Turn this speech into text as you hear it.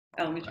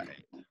elementary.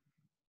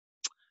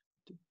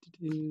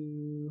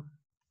 Right.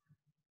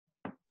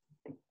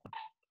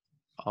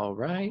 All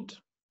right.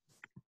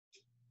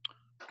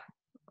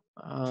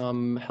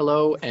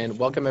 Hello and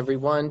welcome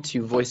everyone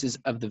to Voices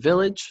of the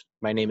Village.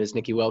 My name is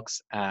Nikki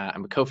Wilkes.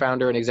 I'm a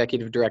co-founder and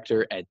executive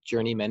director at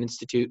Journeymen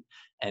Institute.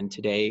 And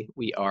today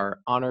we are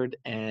honored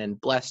and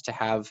blessed to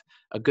have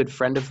a good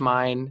friend of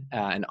mine,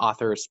 an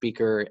author, a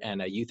speaker,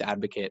 and a youth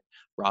advocate,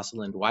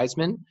 Rosalind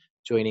Wiseman,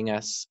 joining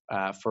us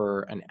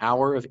for an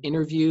hour of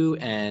interview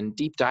and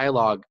deep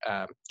dialogue,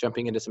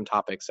 jumping into some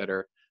topics that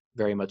are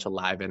very much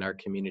alive in our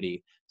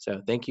community.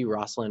 So thank you,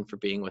 Rosalind, for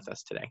being with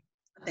us today.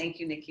 Thank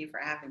you, Nikki, for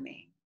having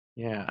me.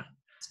 Yeah.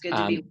 It's good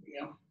to be with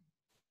you.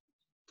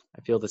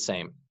 I feel the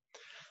same.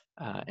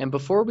 And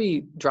before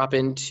we drop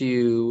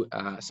into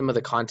some of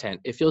the content,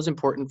 it feels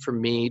important for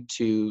me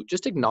to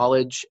just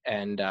acknowledge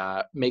and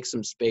make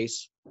some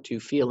space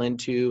to feel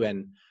into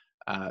and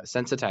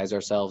sensitize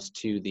ourselves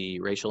to the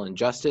racial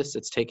injustice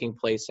that's taking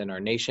place in our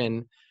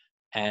nation,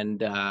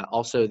 and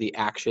also the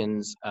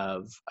actions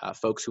of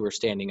folks who are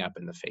standing up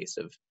in the face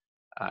of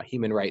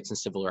human rights and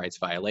civil rights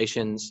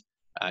violations,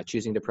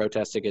 choosing to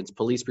protest against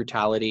police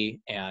brutality,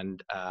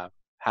 and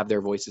have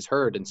their voices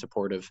heard in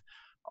support of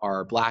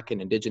our Black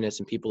and Indigenous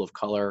and people of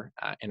color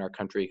in our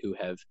country who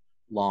have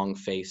long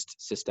faced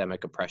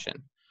systemic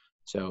oppression.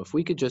 So if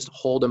we could just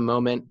hold a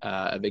moment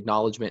of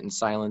acknowledgement and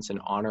silence in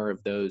honor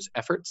of those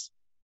efforts,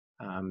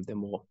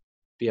 then we'll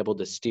be able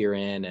to steer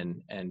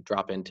in and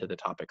drop into the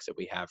topics that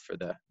we have for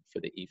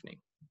the evening.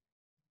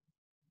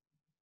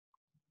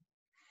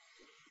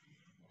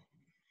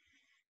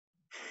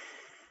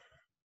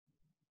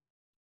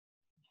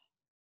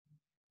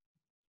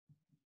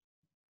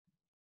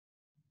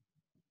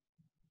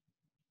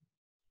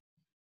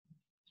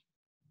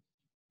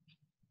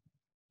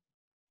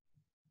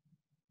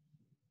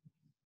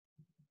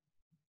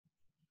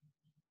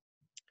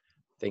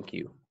 Thank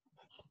you.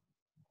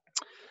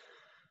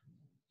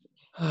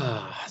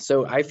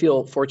 So I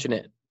feel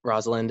fortunate,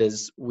 Rosalind,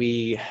 as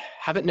we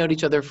haven't known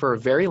each other for a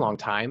very long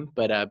time,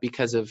 but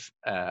because of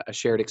a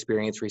shared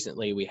experience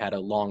recently, we had a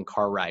long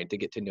car ride to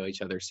get to know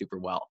each other super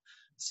well.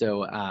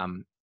 So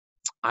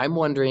I'm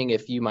wondering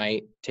if you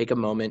might take a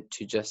moment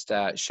to just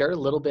share a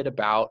little bit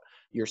about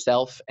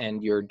yourself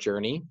and your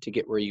journey to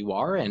get where you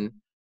are, and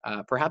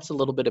perhaps a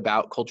little bit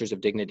about Cultures of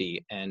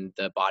Dignity and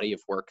the body of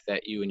work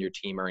that you and your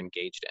team are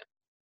engaged in.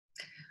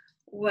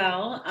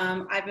 Well,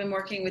 I've been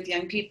working with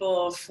young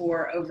people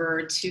for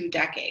over 2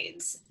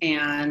 decades,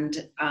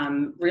 and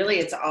really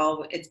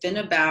it's been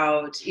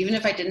about, even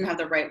if I didn't have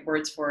the right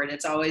words for it,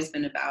 it's always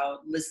been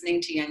about listening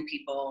to young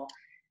people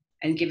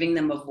and giving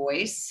them a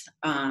voice.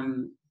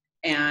 And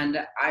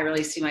I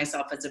really see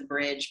myself as a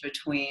bridge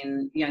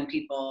between young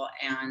people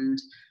and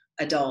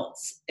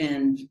adults,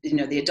 and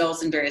the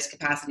adults in various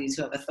capacities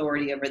who have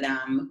authority over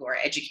them, who are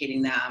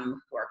educating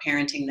them, who are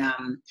parenting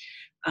them.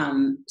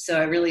 So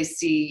I really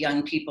see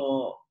young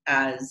people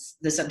as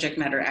the subject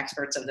matter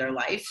experts of their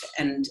life,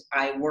 and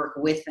I work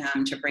with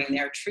them to bring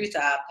their truth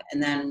up,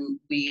 and then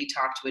we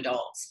talk to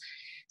adults.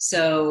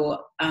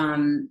 So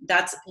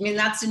that's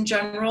in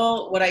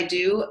general what I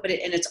do, but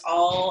it's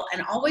all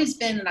and always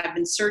been, and I've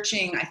been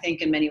searching, I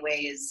think, in many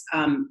ways,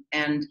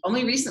 and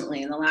only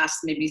recently in the last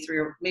maybe 3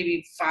 or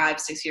maybe 5,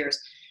 6 years,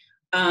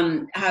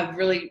 have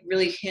really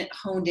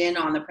honed in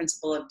on the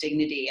principle of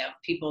dignity, of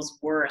people's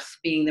worth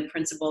being the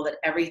principle that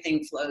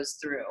everything flows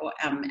through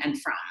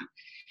and from,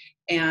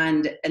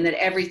 and that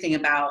everything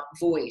about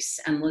voice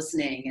and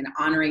listening and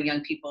honoring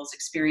young people's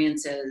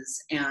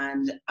experiences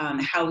and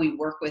how we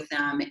work with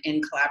them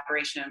in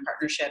collaboration and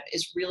partnership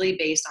is really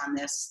based on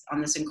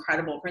this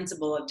incredible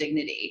principle of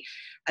dignity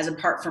as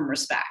apart from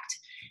respect.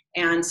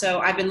 And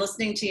so I've been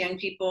listening to young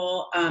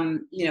people,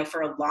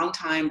 for a long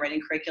time,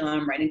 writing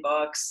curriculum, writing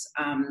books,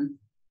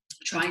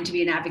 trying to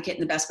be an advocate in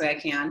the best way I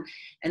can.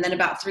 And then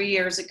about 3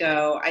 years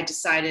ago, I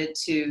decided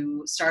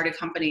to start a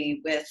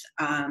company with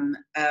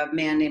a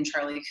man named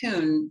Charlie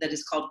Kuhn that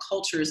is called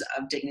Cultures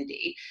of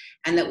Dignity,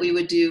 and that we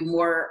would do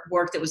more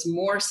work that was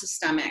more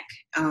systemic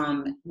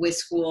with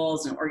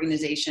schools and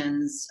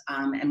organizations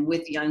and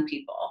with young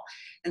people.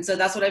 And so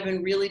that's what I've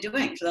been really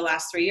doing for the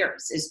last 3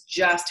 years, is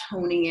just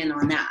honing in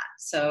on that.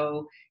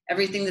 So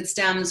everything that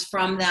stems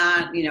from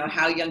that,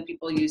 how young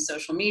people use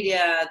social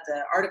media,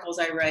 the articles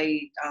I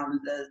write,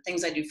 the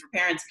things I do for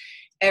parents,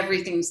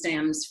 everything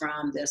stems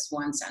from this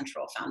one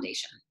central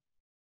foundation.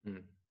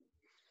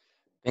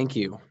 Thank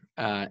you.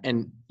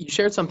 And you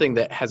shared something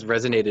that has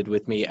resonated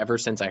with me ever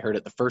since I heard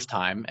it the first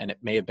time, and it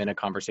may have been a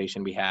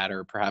conversation we had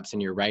or perhaps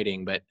in your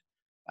writing, but,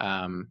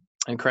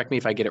 and correct me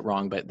if I get it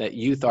wrong, but that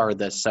youth are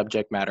the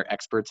subject matter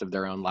experts of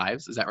their own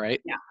lives. Is that right?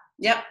 Yeah.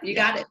 Yep. You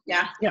got it.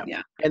 Yeah.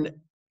 Yeah. And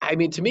I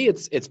mean, to me,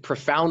 it's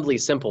profoundly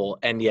simple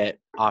and yet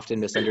often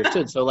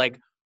misunderstood. So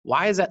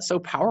why is that so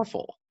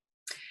powerful?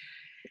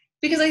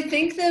 Because I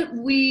think that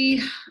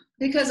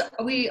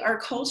our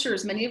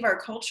cultures, many of our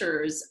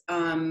cultures,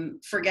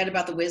 forget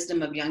about the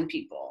wisdom of young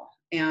people,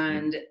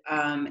 and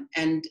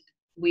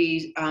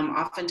we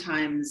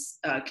oftentimes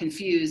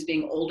confuse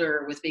being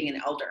older with being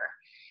an elder.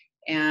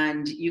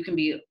 And you can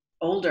be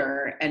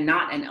older and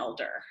not an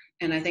elder.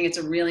 And I think it's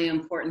a really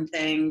important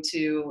thing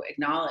to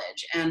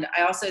acknowledge. And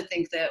I also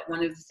think that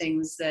one of the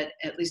things that,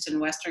 at least in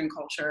Western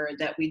culture,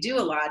 that we do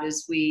a lot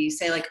is we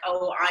say like,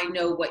 oh, I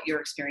know what your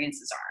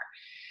experiences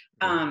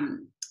are.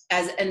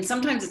 And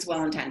sometimes it's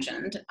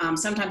well-intentioned.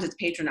 Sometimes it's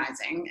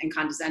patronizing and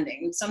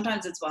condescending.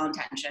 Sometimes it's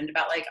well-intentioned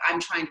about like, I'm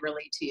trying to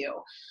relate to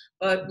you.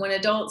 But when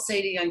adults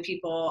say to young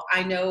people,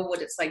 I know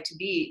what it's like to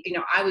be,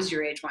 I was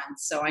your age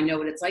once, so I know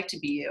what it's like to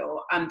be you.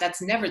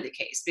 That's never the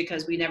case,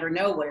 because we never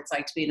know what it's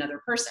like to be another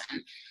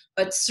person.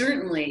 But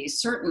certainly,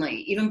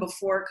 even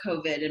before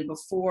COVID and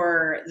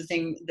before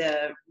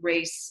the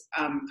race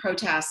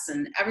protests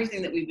and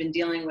everything that we've been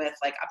dealing with,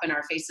 like up in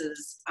our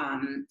faces,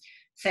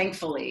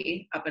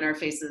 thankfully up in our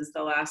faces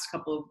the last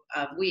couple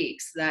of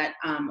weeks, that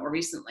or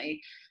recently,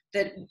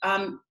 that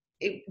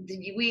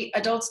we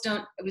adults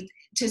don't,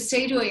 to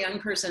say to a young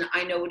person,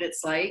 I know what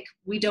it's like,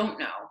 we don't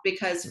know.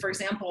 Because, for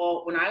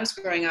example, when I was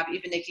growing up,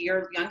 even Nikki,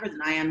 you're younger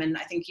than I am, and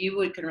I think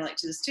you can relate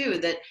to this too,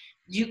 that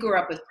you grew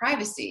up with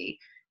privacy.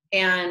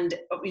 And,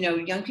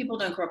 young people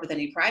don't grow up with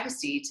any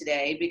privacy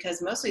today,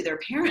 because mostly their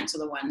parents are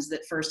the ones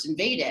that first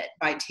invade it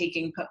by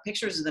taking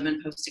pictures of them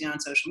and posting on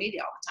social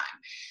media all the time.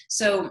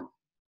 So,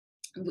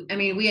 I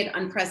mean, we had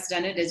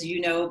unprecedented, as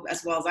you know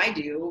as well as I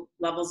do,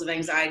 levels of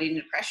anxiety and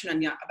depression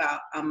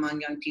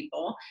among young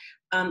people.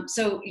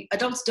 So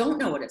adults don't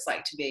know what it's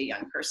like to be a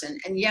young person,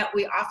 and yet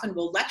we often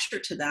will lecture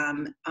to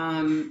them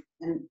and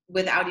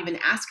without even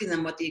asking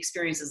them what the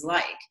experience is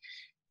like.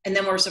 And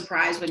then we're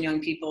surprised when young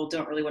people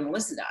don't really want to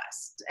listen to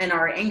us and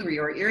are angry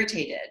or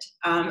irritated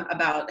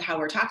about how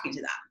we're talking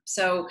to them.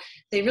 So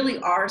they really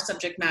are the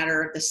subject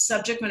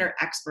matter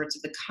experts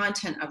of the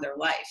content of their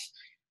life.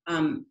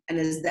 And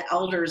as the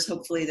elders,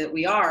 hopefully, that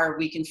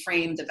we can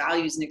frame the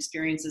values and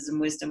experiences and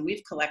wisdom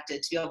we've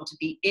collected to be able to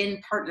be in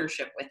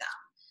partnership with them.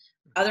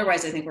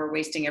 Otherwise, I think we're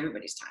wasting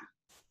everybody's time.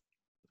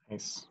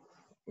 Nice.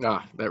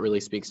 That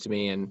really speaks to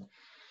me. And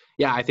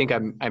yeah, I think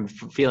I'm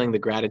feeling the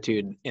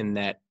gratitude in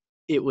that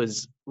it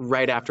was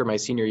right after my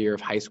senior year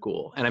of high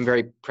school. And I'm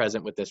very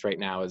present with this right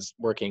now, as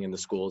working in the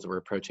schools. We're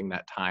approaching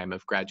that time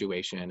of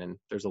graduation, and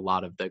there's a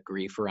lot of the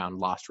grief around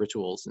lost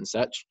rituals and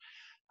such.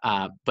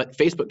 But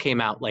Facebook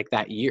came out like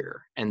that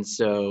year. And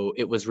so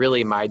it was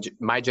really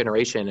my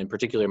generation, in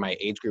particular, my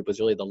age group, was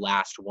really the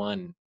last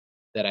one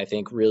that I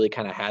think really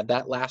kind of had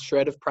that last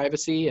shred of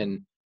privacy.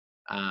 And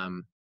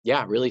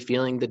really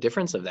feeling the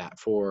difference of that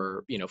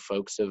for,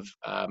 folks of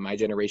my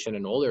generation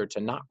and older, to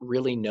not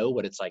really know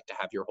what it's like to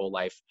have your whole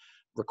life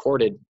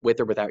recorded with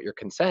or without your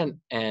consent.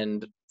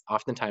 And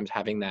oftentimes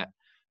having that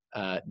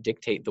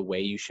dictate the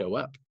way you show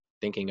up,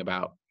 thinking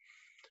about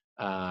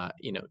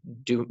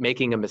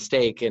making a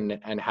mistake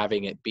and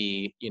having it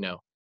be,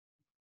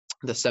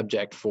 the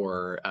subject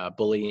for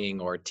bullying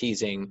or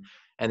teasing,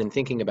 and then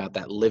thinking about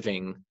that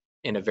living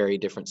in a very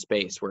different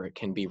space where it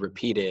can be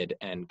repeated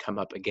and come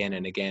up again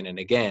and again and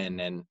again,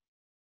 and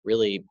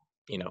really,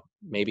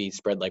 maybe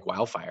spread like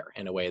wildfire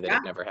in a way that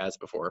it never has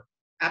before.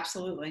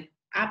 Absolutely.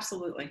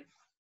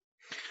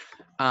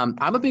 I'm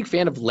a big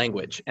fan of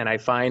language, and I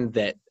find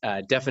that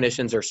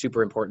definitions are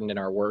super important in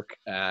our work.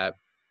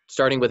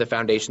 Starting with a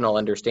foundational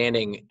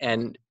understanding.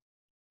 And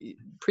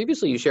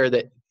previously you shared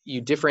that you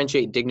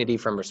differentiate dignity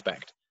from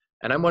respect.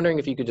 And I'm wondering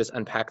if you could just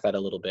unpack that a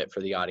little bit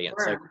for the audience.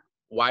 Sure.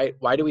 Like,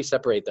 why do we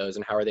separate those,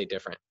 and how are they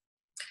different?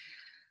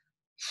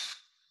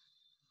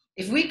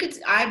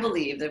 I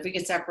believe that if we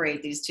could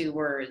separate these two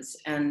words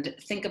and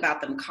think about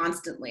them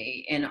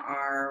constantly in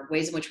our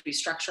ways in which we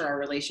structure our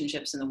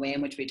relationships and the way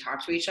in which we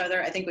talk to each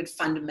other, I think would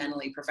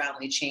fundamentally,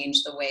 profoundly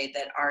change the way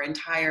that our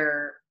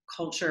entire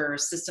culture,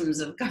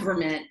 systems of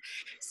government,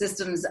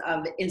 systems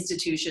of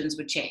institutions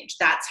would change.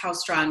 That's how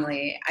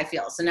strongly I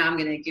feel. So now I'm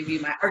going to give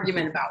you my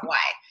argument about why.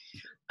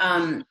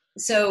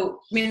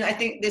 I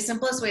think the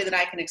simplest way that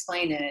I can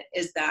explain it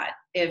is that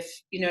if,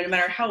 no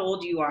matter how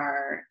old you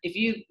are, if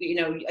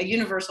a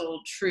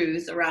universal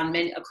truth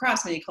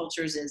across many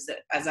cultures is that,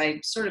 as I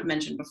sort of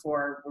mentioned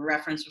before,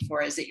 referenced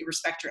before, is that you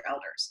respect your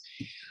elders.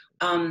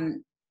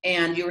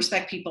 And you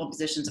respect people in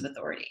positions of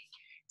authority.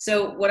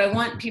 So what I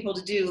want people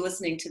to do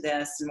listening to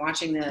this and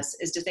watching this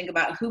is to think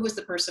about who was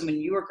the person when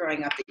you were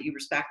growing up that you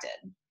respected.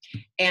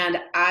 And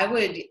I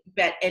would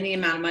bet any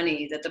amount of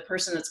money that the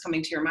person that's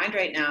coming to your mind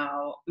right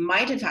now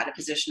might have had a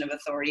position of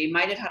authority,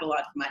 might have had a lot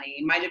of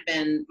money, might have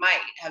been,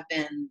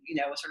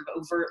 sort of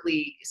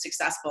overtly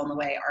successful in the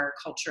way our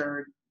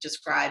culture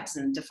describes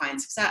and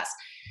defines success.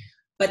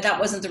 But that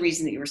wasn't the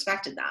reason that you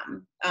respected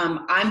them.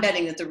 I'm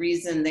betting that the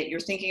reason that you're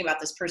thinking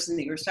about this person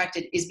that you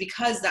respected is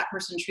because that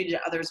person treated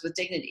others with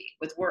dignity,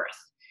 with worth.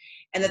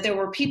 And that there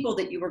were people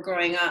that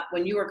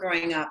when you were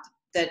growing up,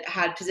 that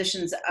had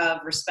positions of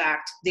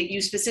respect that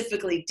you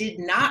specifically did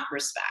not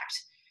respect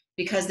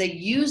because they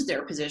used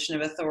their position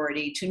of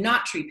authority to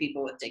not treat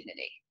people with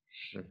dignity.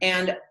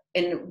 Mm-hmm.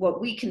 And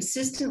what we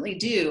consistently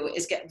do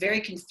is get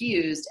very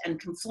confused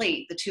and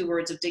conflate the two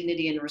words of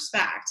dignity and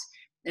respect.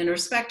 And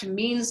respect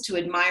means to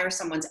admire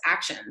someone's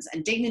actions,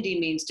 and dignity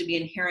means to be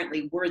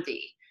inherently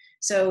worthy.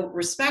 So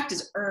respect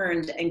is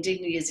earned and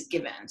dignity is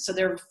given. So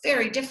they're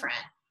very different.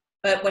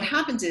 But what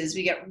happens is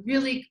we get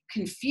really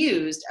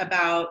confused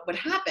about what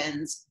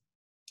happens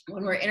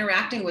when we're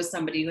interacting with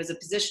somebody who has a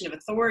position of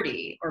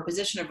authority or a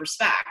position of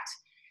respect,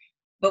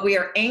 but we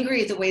are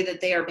angry at the way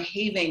that they are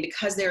behaving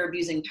because they're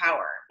abusing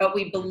power. But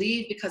we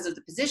believe because of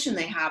the position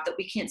they have that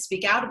we can't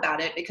speak out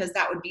about it because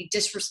that would be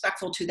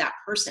disrespectful to that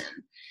person.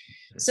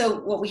 So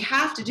what we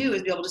have to do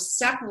is be able to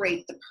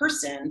separate the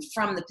person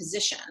from the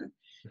position.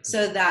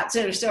 So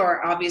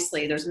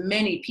obviously there's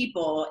many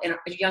people in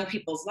young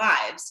people's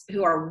lives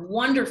who are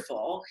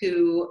wonderful,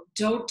 who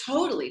don't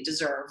totally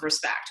deserve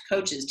respect,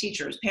 coaches,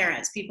 teachers,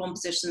 parents, people in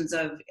positions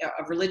of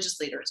religious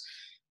leaders,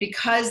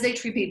 because they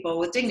treat people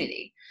with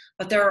dignity.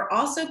 But there are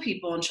also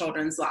people in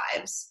children's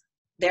lives,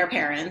 their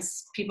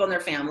parents, people in their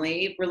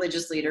family,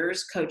 religious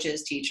leaders,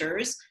 coaches,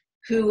 teachers,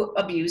 who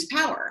abuse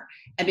power.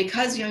 And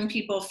because young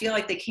people feel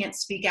like they can't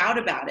speak out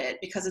about it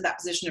because of that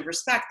position of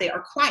respect, they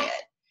are quiet.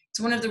 It's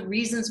one of the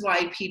reasons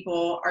why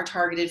people are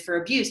targeted for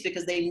abuse,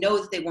 because they know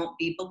that they won't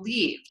be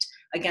believed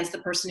against the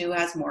person who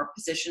has more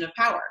position of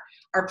power.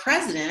 Our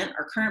president,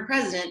 our current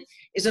president,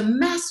 is a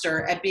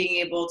master at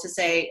being able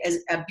to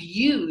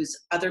abuse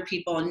other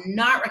people and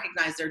not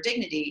recognize their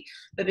dignity.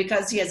 But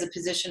because he has a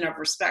position of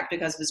respect,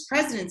 because of his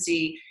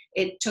presidency,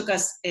 it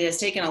has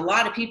taken a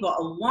lot of people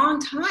a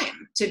long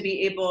time to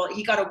be able,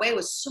 he got away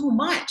with so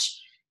much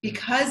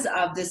because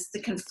of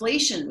the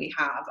conflation we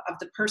have of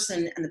the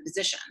person and the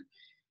position.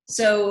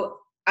 So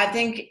I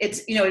think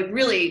it's, it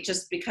really,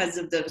 just because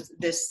of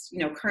this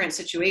current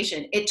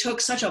situation, it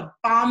took such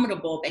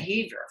abominable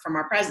behavior from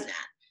our president,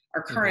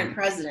 our current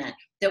president,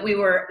 that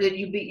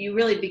you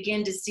really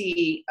begin to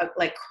see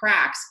like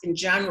cracks in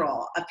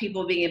general of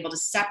people being able to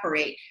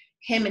separate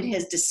him and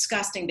his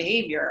disgusting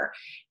behavior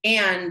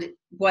and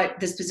what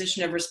this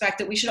position of respect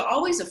that we should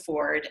always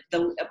afford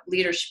the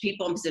leadership,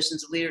 people in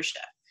positions of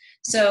leadership.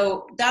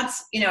 So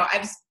that's,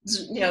 I've,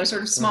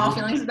 sort of small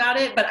feelings about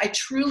it, but I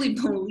truly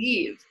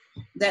believe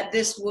that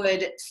this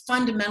would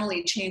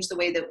fundamentally change the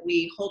way that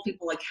we hold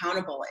people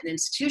accountable in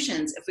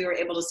institutions if we were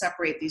able to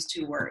separate these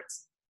two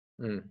words.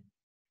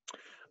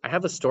 I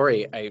have a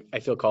story I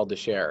feel called to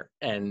share,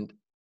 and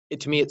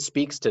to me it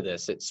speaks to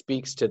this. It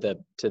speaks to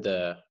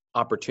the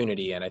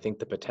opportunity and I think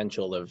the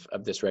potential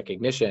of this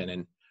recognition.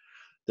 And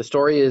the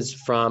story is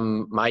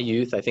from my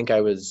youth. I think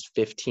I was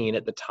 15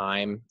 at the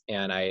time,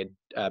 and I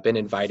had been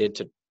invited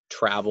to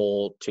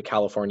travel to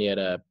California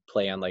to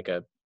play on like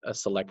a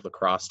select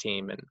lacrosse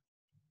team. And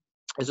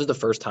this was the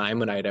first time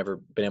when I had ever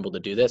been able to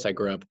do this. I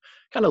grew up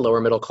kind of lower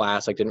middle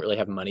class, like didn't really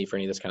have money for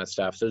any of this kind of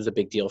stuff. So it was a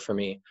big deal for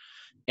me.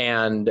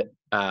 And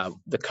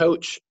the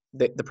coach,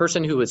 the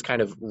person who was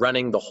kind of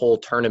running the whole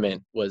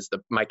tournament was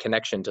my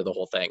connection to the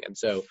whole thing. And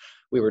so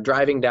we were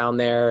driving down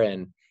there,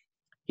 and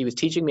he was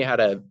teaching me how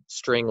to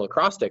string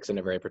lacrosse sticks in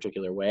a very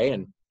particular way.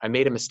 And I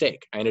made a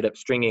mistake. I ended up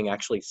stringing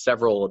actually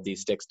several of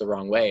these sticks the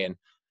wrong way. And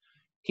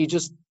he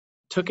just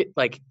took it,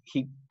 like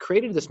he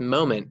created this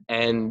moment,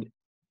 and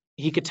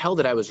he could tell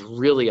that I was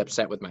really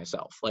upset with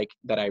myself, like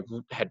that I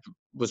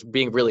was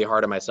being really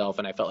hard on myself.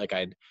 And I felt like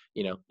I'd,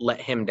 let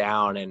him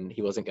down and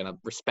he wasn't going to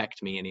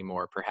respect me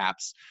anymore,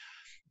 perhaps.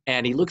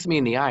 And he looks me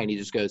in the eye and he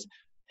just goes,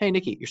 "Hey,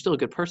 Nikki, you're still a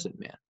good person,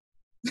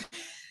 man.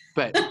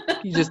 But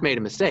you just made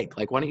a mistake.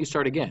 Like, why don't you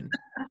start again?"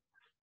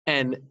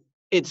 And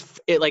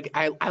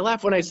I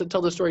laugh when I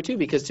tell the story too,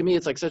 because to me,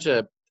 it's like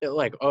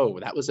oh,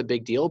 that was a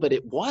big deal. But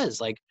it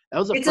was like, that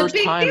was the first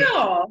time.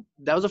 Deal.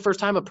 That was the first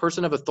time a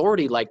person of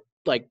authority, like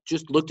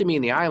just looked at me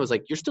in the eye and was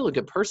like, "You're still a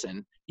good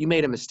person. You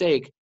made a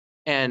mistake.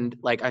 And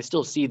like, I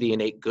still see the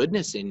innate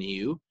goodness in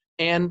you.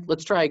 And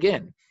let's try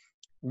again."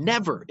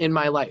 Never in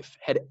my life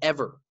had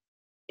ever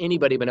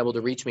anybody been able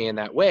to reach me in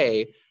that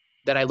way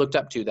that I looked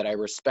up to, that I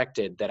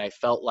respected, that I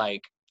felt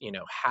like,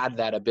 had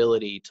that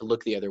ability to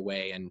look the other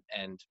way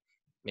and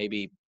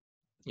maybe,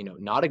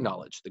 not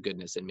acknowledge the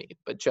goodness in me,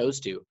 but chose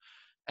to.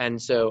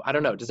 And so, I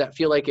don't know, does that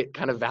feel like it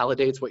kind of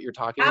validates what you're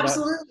talking about?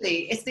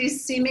 Absolutely. It's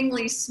these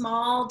seemingly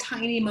small,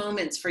 tiny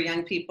moments for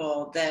young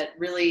people that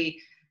really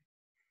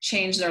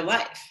change their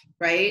life,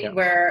 right? Yeah.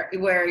 Where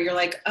you're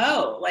like,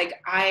 oh,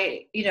 like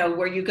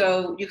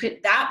where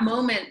that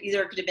moment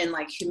either could have been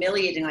like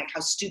humiliating, like,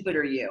 how stupid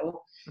are you,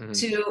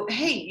 to,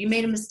 hey, you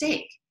made a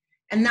mistake.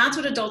 And that's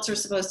what adults are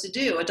supposed to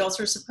do. Adults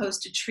are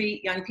supposed to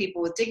treat young people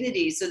with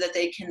dignity so that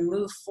they can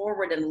move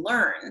forward and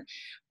learn.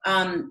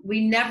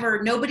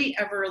 Nobody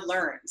ever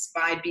learns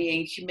by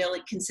being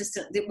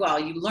consistent. Well,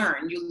 you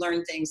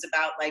learn things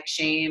about like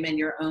shame and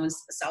your own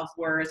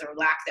self-worth or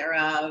lack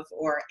thereof,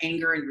 or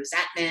anger and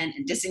resentment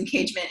and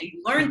disengagement. And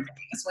you learn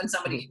things when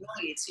somebody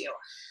humiliates you.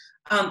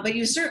 But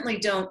you certainly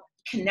don't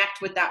connect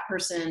with that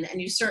person.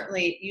 And you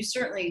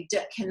certainly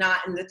cannot.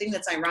 And the thing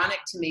that's ironic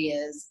to me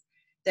is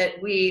that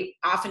we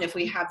often, if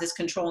we have this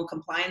control and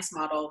compliance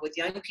model with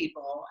young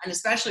people, and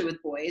especially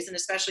with boys, and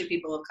especially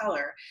people of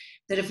color,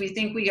 that if we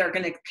think we are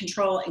going to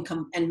control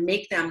and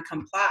make them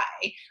comply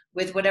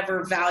with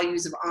whatever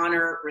values of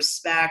honor,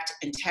 respect,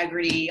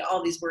 integrity,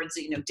 all these words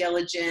that,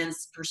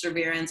 diligence,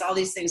 perseverance, all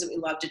these things that we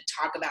love to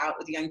talk about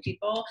with young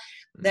people,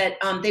 that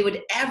they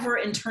would ever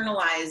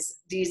internalize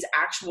these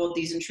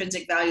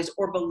intrinsic values,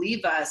 or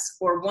believe us,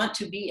 or want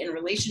to be in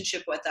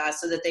relationship with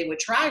us, so that they would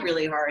try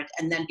really hard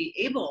and then be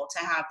able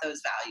to have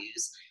those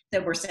values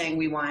that we're saying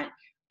we want,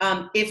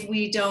 if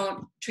we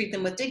don't treat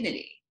them with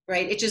dignity.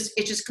 Right? It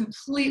just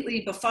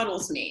completely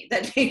befuddles me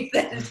that's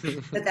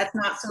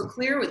not so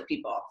clear with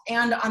people.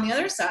 And on the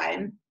other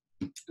side,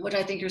 what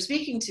I think you're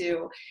speaking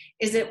to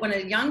is that when a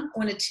young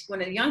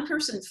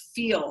person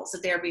feels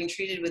that they are being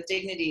treated with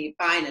dignity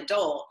by an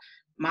adult,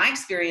 my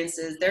experience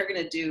is they're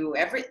going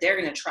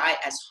to try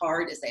as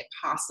hard as they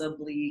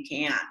possibly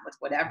can with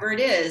whatever it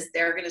is.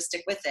 They're going to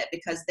stick with it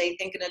because they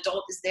think an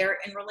adult is there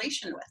in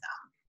relation with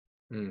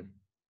them.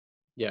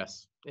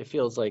 Yes, it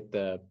feels like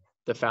the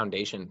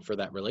foundation for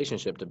that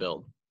relationship to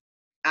build.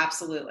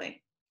 Absolutely.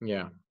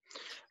 Yeah.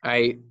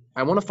 I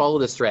want to follow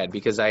this thread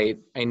because I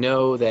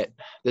know that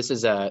this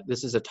is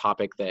a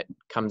topic that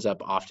comes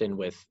up often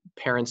with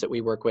parents that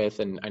we work with,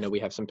 and I know we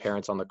have some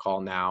parents on the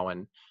call now,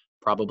 and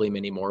probably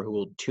many more who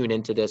will tune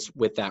into this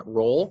with that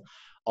role.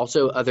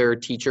 Also other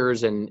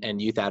teachers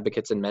and youth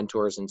advocates and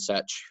mentors and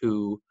such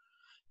who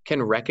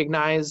can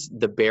recognize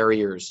the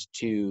barriers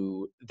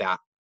to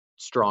that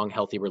strong,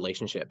 healthy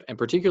relationship, and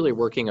particularly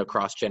working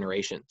across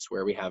generations,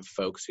 where we have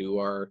folks who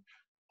are,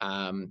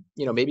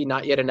 maybe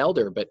not yet an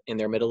elder, but in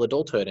their middle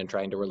adulthood and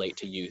trying to relate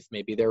to youth,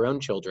 maybe their own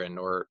children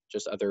or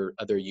just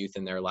other youth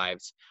in their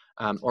lives,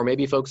 or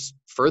maybe folks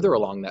further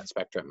along that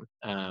spectrum.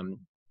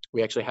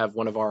 We actually have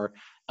one of our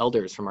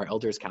elders from our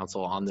Elders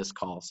Council on this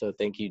call. So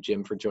thank you,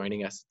 Jim, for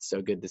joining us. It's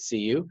so good to see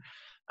you.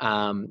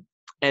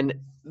 And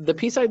the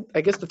piece, I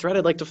guess the thread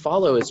I'd like to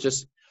follow is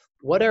just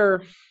what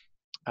are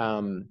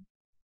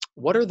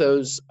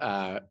those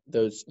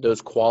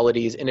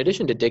qualities, in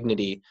addition to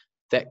dignity,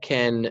 that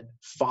can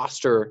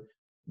foster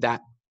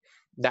that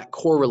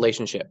core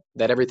relationship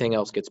that everything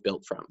else gets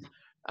built from?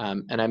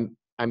 And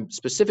I'm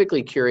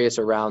specifically curious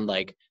around,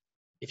 like,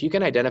 if you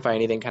can identify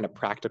anything kind of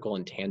practical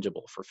and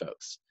tangible for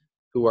folks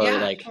who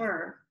are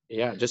sure.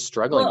 Just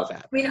struggling with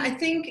that. I mean, I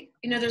think,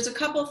 there's a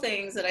couple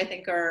things that I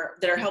think are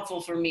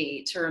helpful for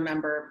me to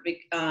remember,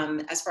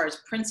 as far as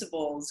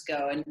principles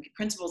go, and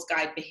principles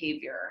guide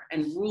behavior,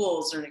 and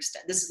rules are an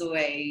extent. This is the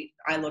way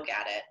I look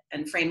at it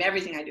and frame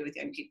everything I do with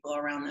young people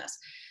around this,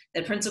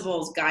 that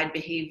principles guide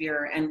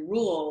behavior and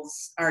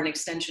rules are an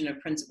extension of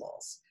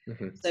principles.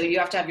 Mm-hmm. So you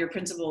have to have your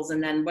principles,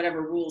 and then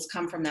whatever rules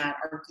come from that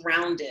are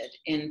grounded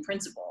in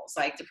principles,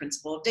 like the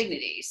principle of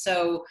dignity.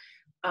 So,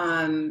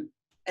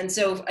 and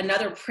so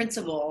another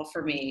principle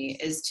for me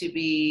is to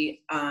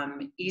be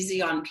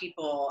easy on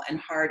people and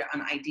hard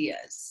on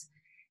ideas.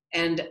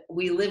 And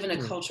we live in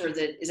a culture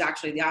that is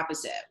actually the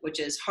opposite,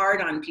 which is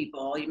hard on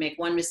people. You make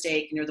one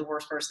mistake and you're the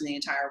worst person in the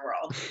entire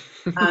world.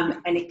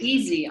 And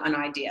easy on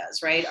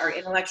ideas, right? Our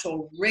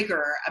intellectual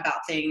rigor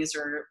about things,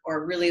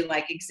 or really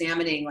like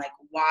examining like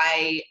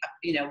why,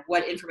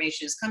 what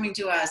information is coming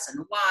to us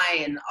and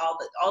why, and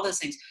all those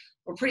things.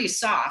 We're pretty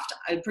soft,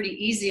 pretty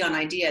easy on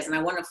ideas. And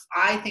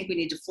I think we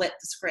need to flip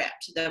the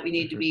script, that we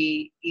need to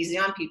be easy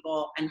on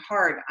people and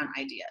hard on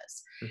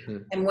ideas. Mm-hmm.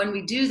 And when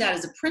we do that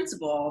as a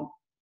principle,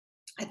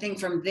 I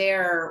think from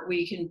there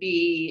we can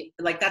be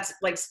like, that's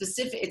like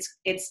specific,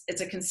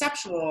 it's a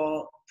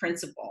conceptual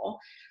principle,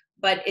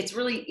 but it's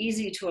really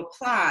easy to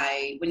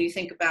apply when you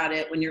think about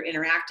it, when you're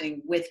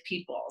interacting with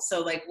people.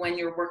 So like when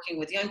you're working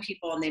with young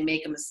people and they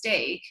make a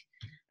mistake,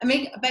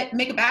 make a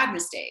bad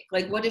mistake.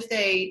 Like what if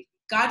they,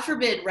 God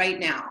forbid right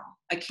now,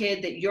 a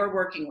kid that you're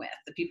working with,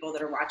 the people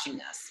that are watching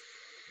this,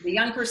 the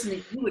young person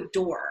that you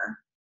adore,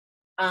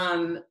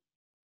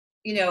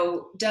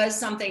 does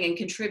something and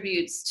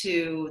contributes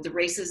to the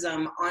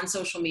racism on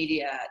social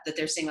media that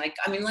they're seeing. Like,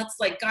 I mean, let's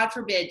like, God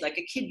forbid, like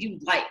a kid you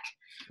like,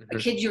 a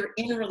kid you're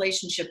in a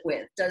relationship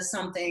with does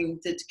something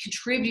that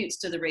contributes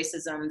to the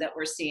racism that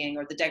we're seeing,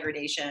 or the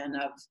degradation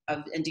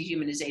of and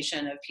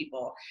dehumanization of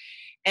people.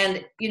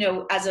 And,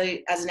 as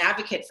an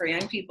advocate for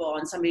young people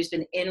and somebody who's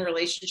been in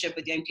relationship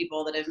with young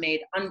people that have made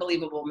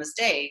unbelievable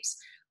mistakes,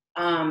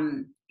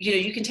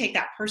 you can take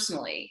that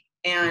personally,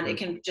 and it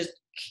can just,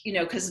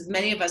 because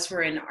many of us who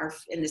are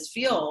in this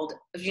field,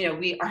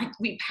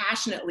 we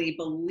passionately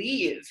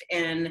believe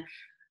in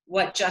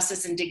what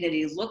justice and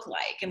dignity look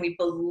like. And we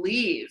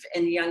believe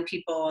in young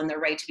people and their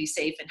right to be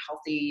safe and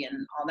healthy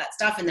and all that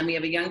stuff. And then we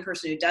have a young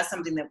person who does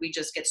something that we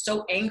just get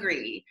so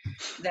angry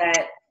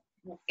that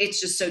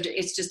it's just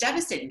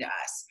devastating to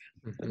us.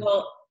 Mm-hmm.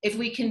 Well, if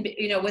we can,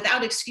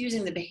 without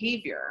excusing the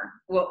behavior,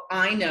 what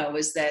I know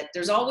is that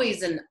there's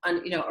always a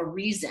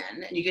reason,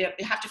 and you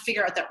have to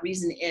figure out what that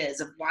reason is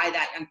of why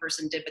that young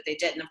person did what they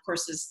did. And of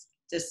course,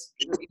 this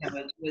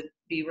would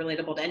be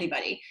relatable to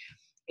anybody.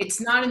 It's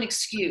not an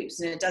excuse,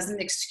 and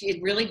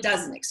it really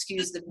doesn't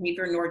excuse the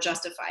behavior nor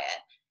justify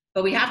it.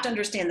 But we have to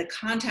understand the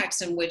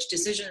context in which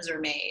decisions are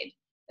made,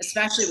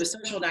 especially with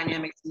social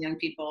dynamics in young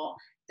people,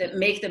 that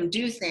make them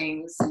do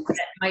things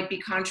that might be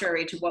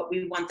contrary to what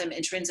we want them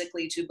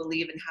intrinsically to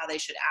believe and how they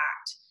should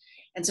act.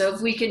 And so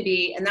if we can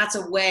be, and that's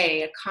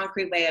a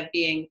concrete way of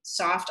being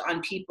soft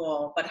on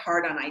people, but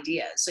hard on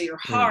ideas. So you're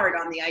hard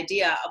on the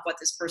idea of what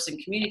this person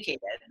communicated,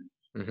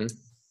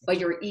 but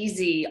you're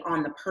easy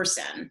on the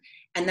person.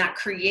 And that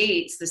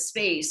creates the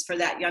space for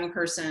that young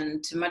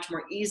person to much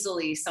more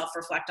easily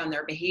self-reflect on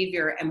their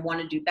behavior and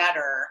want to do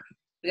better.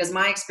 Because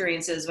my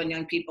experience is when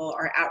young people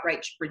are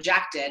outright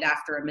rejected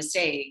after a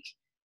mistake,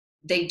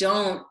 they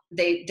don't,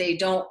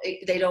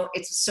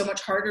 it's so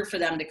much harder for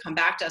them to come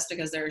back to us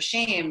because they're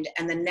ashamed.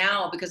 And then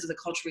now, because of the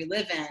culture we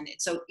live in,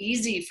 it's so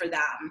easy for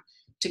them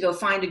to go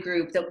find a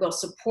group that will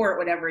support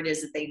whatever it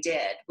is that they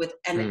did with.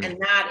 And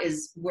that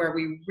is where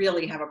we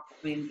really have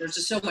there's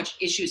just so much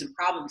issues and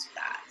problems with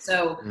that.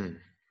 So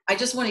I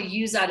just want to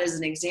use that as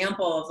an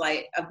example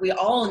of we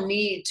all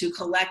need to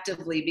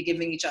collectively be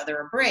giving each other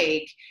a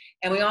break.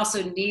 And we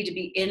also need to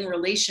be in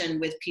relation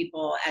with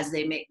people as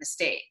they make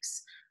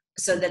mistakes,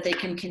 so that they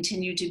can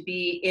continue to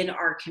be in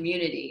our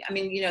community. I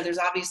mean, there's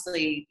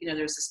obviously,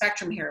 there's a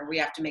spectrum here where we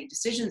have to make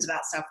decisions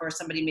about stuff where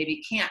somebody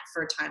maybe can't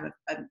for a time of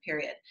a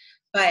period.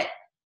 But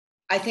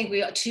I think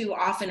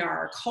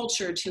our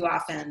culture too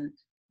often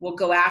will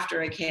go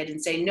after a kid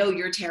and say, no,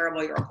 you're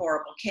terrible, you're a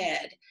horrible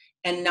kid,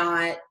 and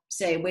not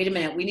say, wait a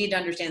minute, we need to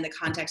understand the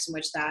context in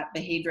which that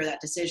behavior,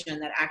 that decision,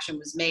 that action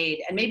was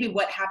made, and maybe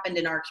what happened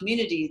in our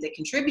community that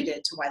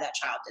contributed to why that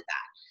child did that.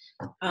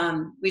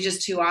 We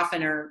just too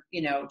often are,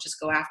 just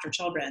go after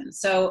children.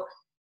 So,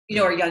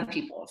 or young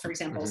people, for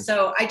example.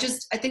 So I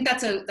think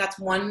that's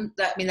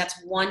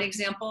one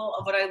example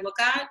of what I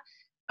look at,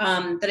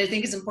 that I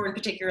think is important,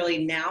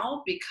 particularly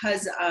now,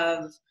 because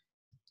of,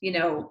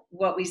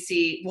 what we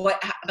see,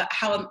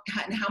 how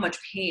much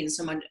pain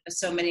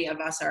so many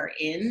of us are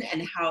in,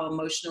 and how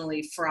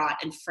emotionally fraught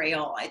and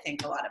frail I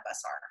think a lot of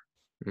us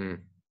are.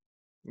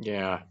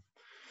 Yeah.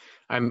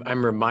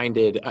 I'm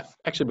reminded,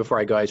 actually, before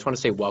I go, I just want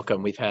to say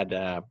welcome. We've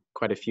had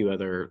quite a few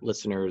other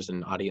listeners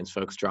and audience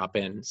folks drop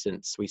in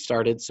since we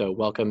started. So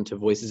welcome to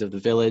Voices of the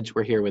Village.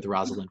 We're here with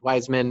Rosalind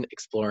Wiseman,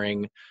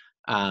 exploring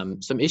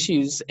some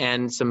issues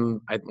and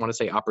some, I want to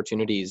say,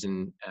 opportunities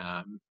and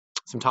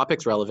some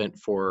topics relevant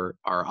for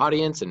our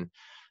audience, and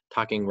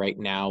talking right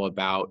now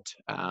about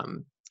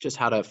just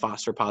how to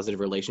foster positive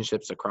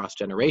relationships across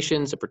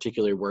generations, and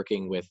particularly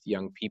working with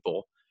young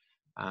people.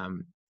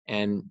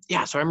 And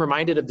yeah, so I'm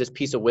reminded of this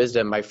piece of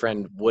wisdom. My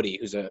friend Woody,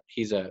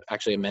 he's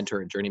actually a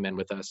mentor at Journeymen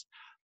with us,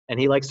 and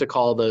he likes to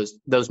call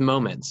those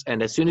moments.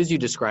 And as soon as you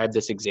describe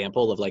this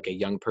example of like a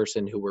young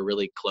person who we're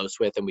really close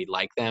with and we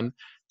like them,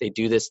 they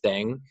do this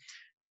thing,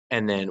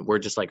 and then we're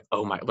just like,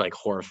 oh my, like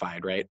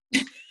horrified, right?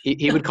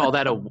 He would call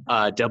that a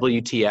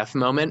WTF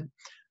moment,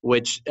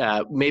 which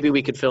maybe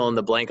we could fill in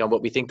the blank on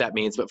what we think that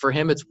means. But for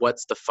him, it's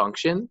what's the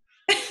function?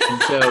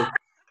 And so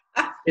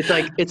it's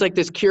like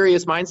this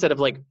curious mindset of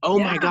like, oh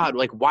my God,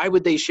 like, why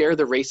would they share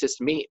the racist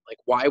meat? Like,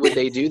 why would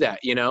they do that?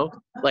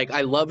 Like,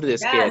 I loved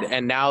this kid,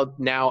 and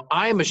now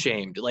I'm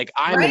ashamed. Like,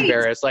 I'm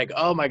embarrassed. Like,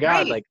 oh my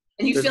God, like,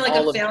 and you feel like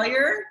a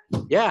failure.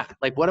 Yeah.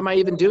 Like, what am I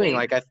even doing?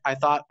 Like, I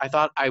thought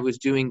I was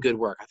doing good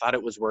work. I thought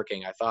it was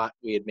working. I thought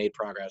we had made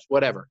progress,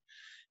 whatever.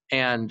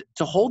 And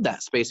to hold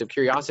that space of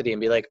curiosity and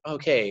be like,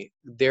 okay,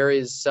 there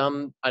is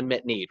some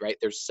unmet need, right?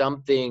 There's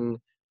something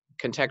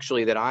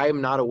contextually that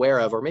I'm not aware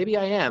of, or maybe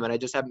I am, and I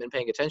just haven't been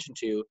paying attention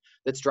to,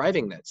 that's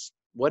driving this.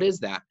 What is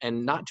that?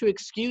 And not to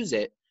excuse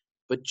it,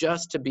 but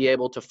just to be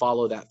able to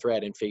follow that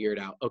thread and figure it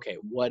out. Okay,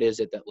 what is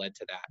it that led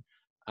to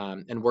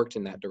that, and worked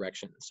in that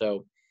direction?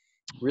 So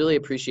really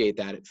appreciate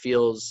that.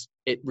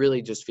 It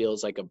really just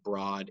feels like a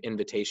broad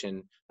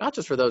invitation, not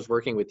just for those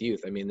working with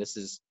youth. I mean, this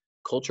is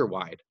culture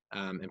wide,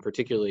 and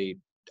particularly,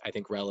 I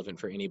think, relevant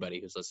for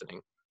anybody who's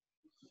listening.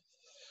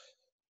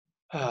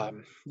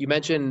 You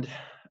mentioned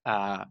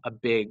a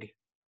big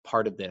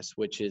part of this,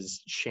 which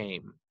is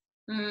shame.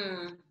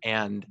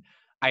 And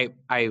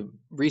I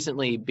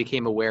recently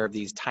became aware of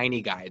these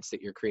tiny guides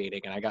that you're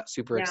creating, and I got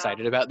super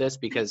excited about this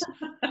because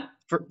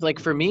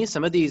for me,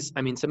 some of these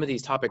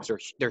topics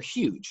they're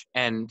huge,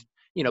 and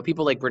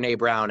people like Brene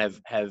Brown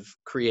have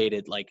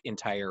created like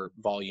entire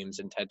volumes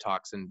and TED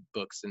Talks and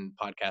books and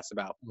podcasts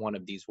about one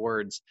of these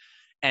words.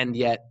 And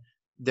yet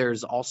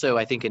there's also,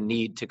 I think, a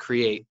need to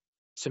create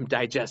some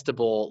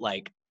digestible,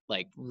 like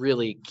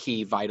really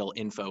key vital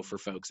info for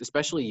folks,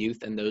 especially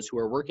youth and those who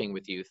are working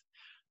with youth.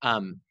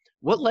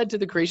 What led to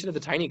the creation of the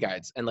tiny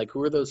guides, and like,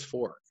 who are those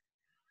for?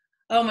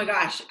 Oh my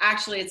gosh,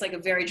 actually, it's like a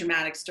very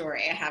dramatic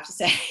story, I have to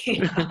say.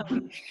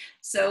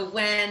 So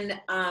when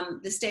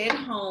the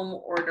stay-at-home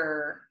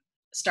order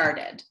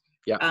started,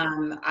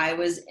 I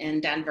was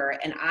in Denver,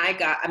 and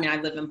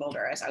I live in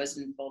Boulder, so I was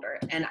in Boulder,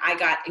 and I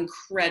got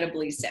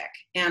incredibly sick.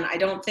 And I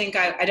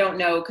don't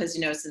know, because,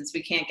 since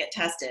we can't get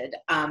tested,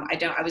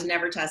 I was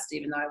never tested,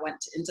 even though I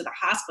went into the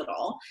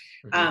hospital,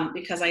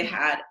 because I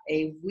had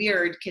a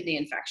weird kidney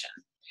infection.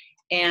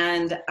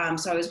 And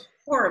so I was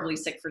horribly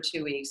sick for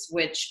 2 weeks,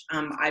 which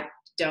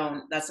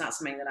that's not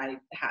something that I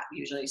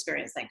usually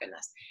experience, thank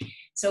goodness.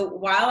 So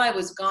while I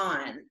was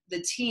gone,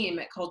 the team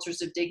at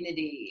Cultures of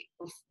Dignity,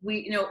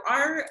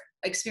 our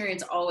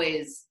experience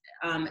always,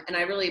 and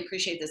I really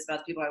appreciate this about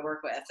the people I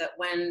work with, that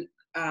when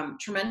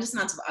tremendous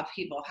amounts of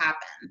upheaval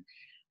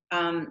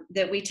happen,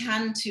 that we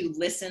tend to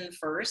listen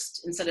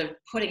first instead of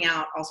putting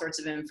out all sorts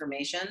of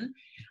information.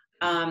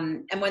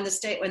 And when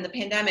the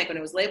pandemic, when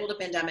it was labeled a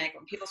pandemic,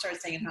 when people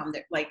started staying at home,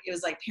 it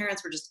was like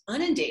parents were just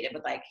inundated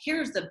with like,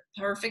 here's the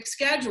perfect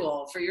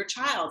schedule for your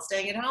child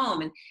staying at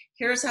home, and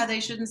here's how they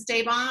shouldn't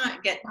get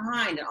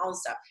behind, and all this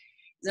stuff.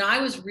 And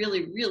I was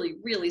really, really,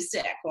 really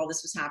sick while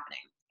this was happening.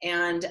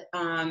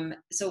 And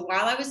so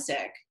while I was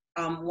sick,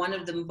 one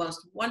of the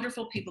most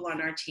wonderful people on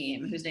our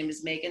team, whose name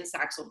is Megan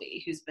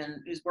Saxelby,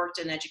 who's worked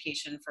in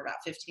education for about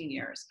 15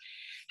 years,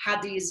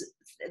 had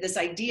this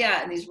idea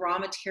and these raw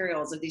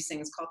materials of these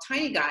things called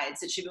tiny guides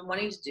that she'd been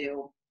wanting to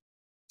do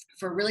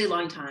for a really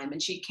long time.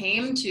 And she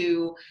came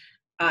to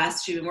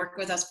us, she'd been working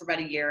with us for about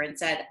a year, and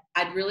said,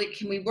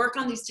 can we work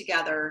on these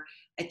together?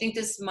 I think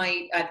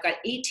I've got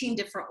 18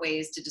 different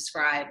ways to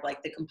describe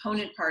like the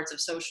component parts of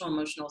social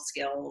emotional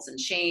skills and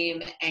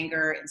shame,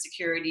 anger,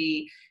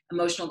 insecurity,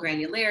 emotional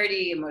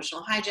granularity,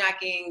 emotional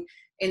hijacking,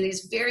 in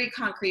these very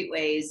concrete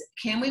ways.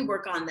 Can we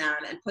work on them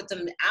and put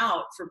them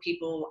out for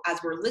people as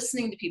we're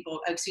listening to people,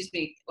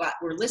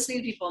 we're listening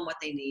to people and what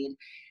they need.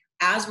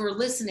 As we're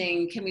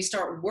listening, can we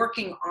start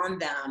working on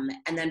them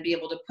and then be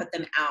able to put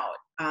them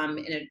out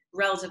in a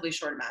relatively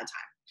short amount of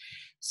time?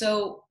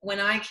 So when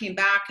I came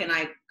back and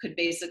I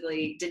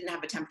didn't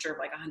have a temperature of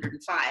like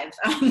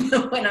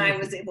 105 when I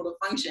was able to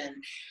function,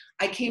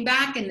 I came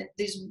back and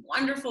these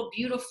wonderful,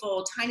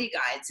 beautiful tiny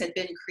guides had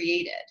been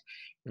created.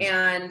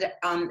 And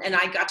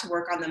I got to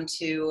work on them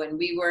too.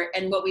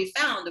 And what we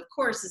found, of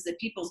course, is that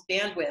people's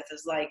bandwidth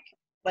is like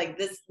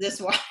this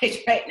wide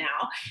right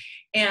now.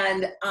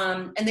 And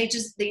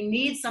they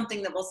need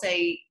something that will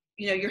say,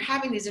 you're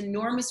having these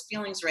enormous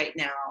feelings right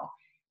now.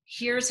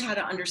 Here's how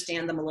to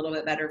understand them a little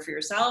bit better for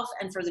yourself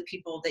and for the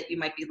people that you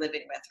might be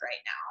living with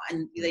right now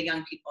and the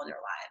young people in your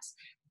lives.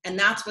 And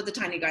that's what the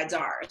tiny guides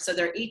are. So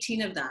there are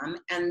 18 of them,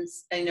 and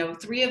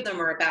 3 of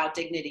them are about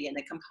dignity and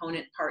the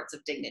component parts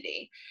of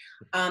dignity.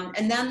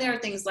 And then there are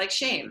things like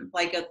shame,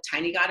 like a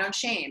tiny guide on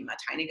shame, a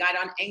tiny guide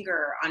on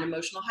anger, on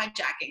emotional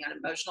hijacking, on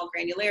emotional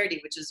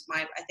granularity, which is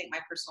I think my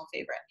personal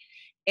favorite.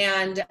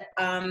 And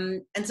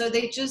so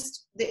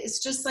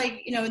it's just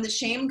like, in the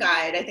shame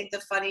guide, I think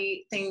the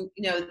funny thing,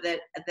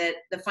 that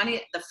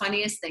the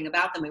funniest thing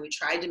about them, and we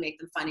tried to make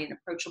them funny and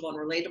approachable and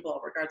relatable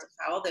regardless of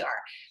how old they are,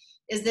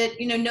 is that,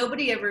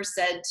 nobody ever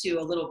said to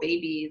a little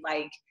baby,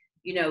 like,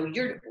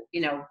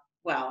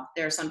 well,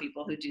 there are some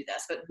people who do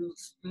this, but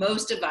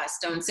most of us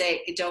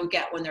don't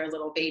get when they're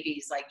little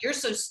babies, like, you're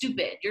so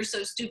stupid,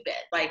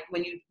 like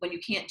when you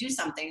can't do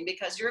something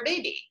because you're a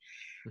baby.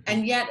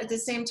 And yet at the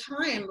same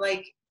time,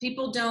 like,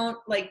 people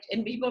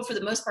for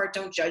the most part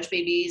don't judge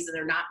babies, and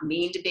they're not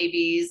mean to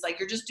babies. Like,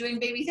 you're just doing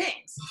baby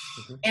things.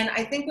 And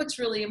I think what's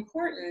really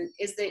important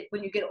is that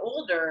when you get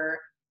older,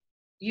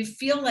 you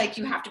feel like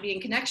you have to be in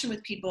connection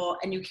with people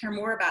and you care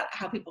more about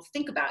how people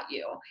think about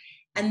you.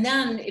 And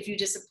then if you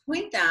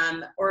disappoint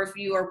them, or if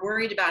you are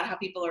worried about how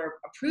people are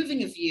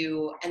approving of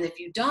you, and if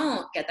you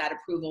don't get that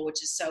approval,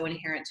 which is so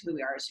inherent to who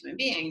we are as human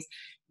beings,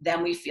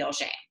 then we feel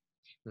shame.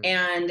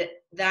 And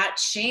that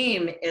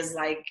shame is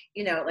like,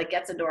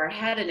 gets into our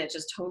head, and it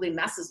just totally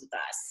messes with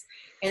us.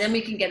 And then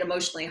we can get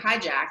emotionally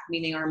hijacked,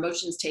 meaning our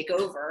emotions take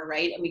over,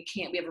 right? And we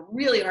have a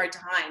really hard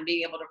time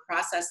being able to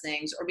process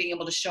things or being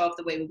able to show up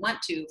the way we want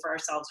to for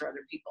ourselves or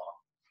other people.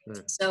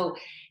 So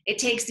it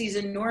takes these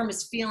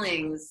enormous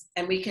feelings,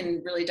 and we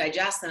can really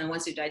digest them. And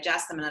once you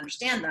digest them and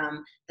understand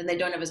them, then they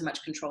don't have as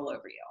much control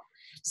over you.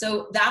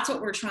 So that's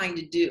what we're trying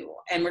to do.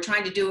 And we're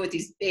trying to do it with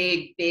these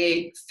big,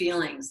 big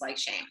feelings like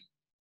shame.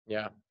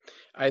 Yeah,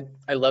 I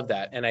love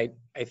that. And I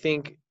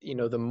think,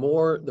 the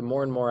more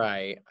and more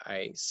I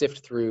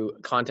sift through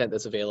content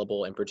that's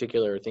available, in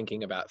particular,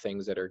 thinking about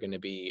things that are going to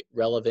be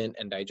relevant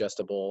and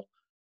digestible,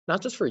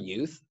 not just for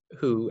youth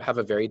who have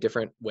a very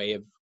different way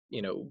of,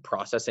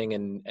 processing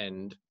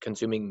and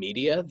consuming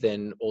media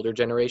than older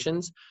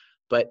generations,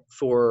 but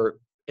for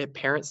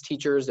parents,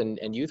 teachers,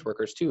 and youth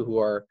workers too, who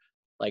are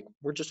like,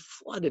 we're just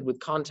flooded with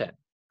content.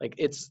 Like,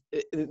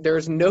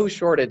 there's no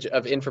shortage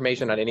of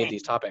information on any of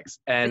these topics.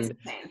 And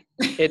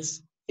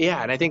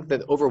and I think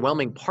the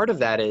overwhelming part of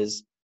that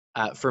is,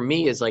 for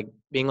me, is like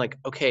being like,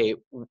 okay,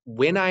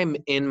 when I'm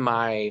in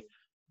my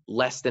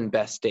less than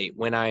best state,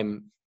 when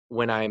I'm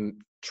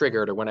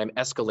triggered, or when I'm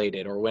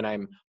escalated, or when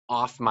I'm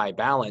off my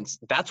balance,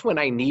 that's when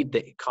I need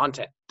the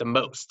content the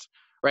most,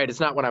 right? It's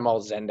not when I'm all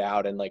zenned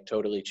out and like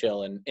totally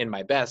chill and in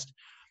my best,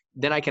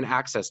 then I can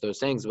access those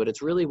things. But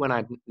it's really when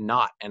I'm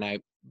not. And I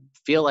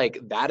feel like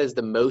that is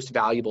the most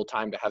valuable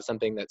time to have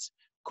something that's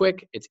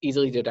quick, it's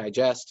easily to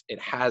digest, it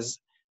has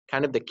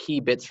kind of the key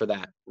bits for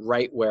that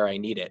right where I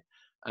need it.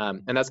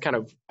 And that's kind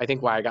of, I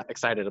think, why I got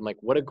excited. I'm like,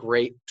 what a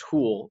great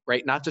tool,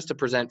 right? Not just to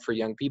present for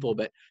young people,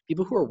 but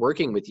people who are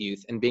working with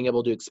youth, and being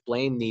able to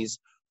explain these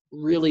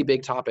really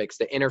big topics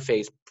that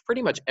interface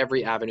pretty much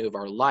every avenue of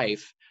our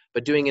life,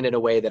 but doing it in a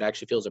way that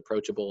actually feels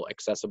approachable,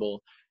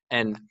 accessible.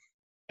 And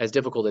as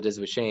difficult it is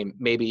with shame,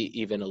 maybe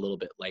even a little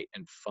bit light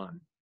and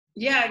fun.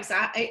 Yeah,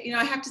 exactly.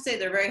 I have to say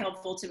they're very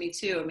helpful to me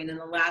too. I mean, in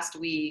the last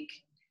week,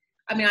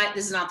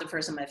 this is not the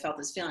first time I felt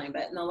this feeling,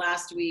 but in the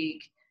last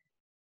week,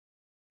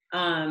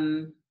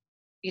 um,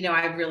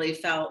 I really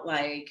felt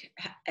like,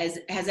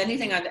 has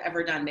anything I've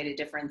ever done made a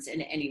difference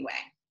in any way?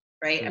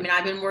 Right. I Mm. mean,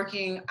 I've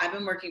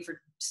been working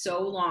for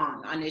so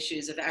long on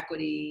issues of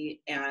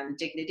equity and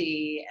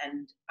dignity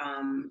and,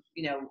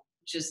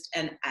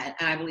 and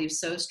I believe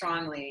so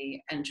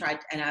strongly and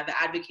I've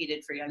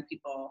advocated for young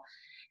people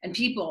and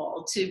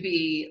people to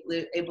be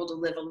able to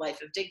live a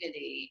life of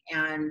dignity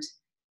and,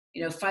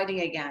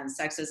 fighting against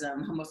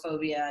sexism,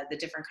 homophobia, the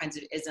different kinds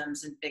of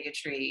isms and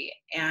bigotry.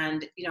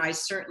 And, I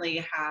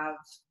certainly have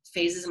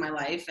phases in my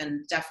life,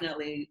 and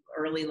definitely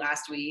early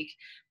last week,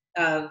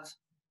 of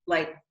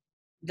like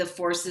the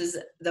forces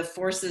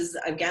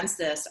against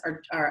this like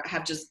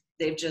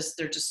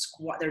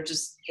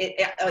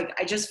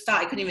I just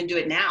felt I couldn't even do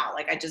it now.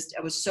 Like I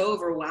was so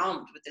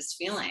overwhelmed with this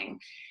feeling.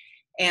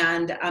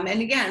 And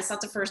again, it's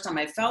not the first time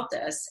I felt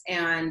this.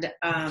 And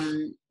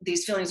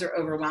these feelings are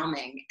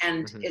overwhelming.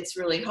 And Mm-hmm. it's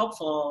really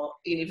helpful,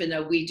 even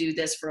though we do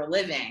this for a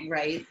living,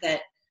 right?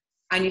 That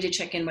I need to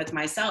check in with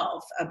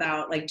myself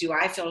about, like, do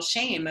I feel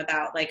shame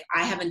about, like,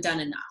 I haven't done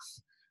enough?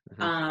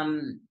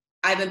 Mm-hmm.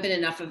 I haven't been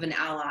enough of an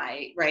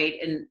ally, right?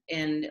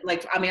 And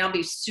like, I'll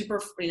be super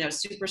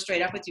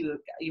straight up with you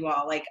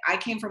all. Like, I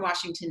came from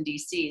Washington,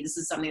 D.C. This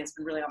is something that's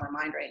been really on my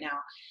mind right now.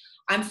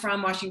 I'm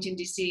from Washington,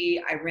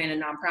 D.C. I ran a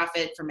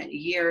nonprofit for many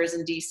years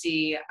in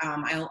D.C.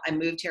 I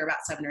moved here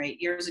about 7 or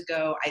 8 years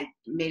ago. I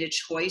made a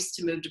choice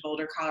to move to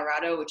Boulder,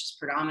 Colorado, which is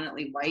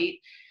predominantly white,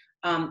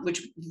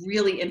 which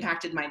really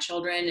impacted my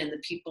children and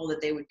the people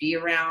that they would be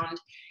around.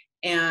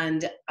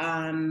 And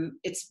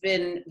it's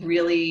been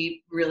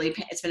really, really,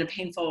 it's been a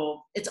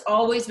painful, it's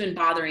always been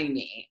bothering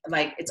me.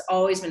 Like, it's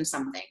always been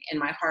something in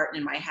my heart and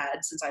in my head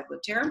since I've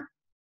lived here.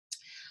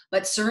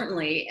 But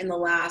certainly in the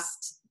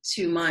last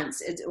 2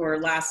 months,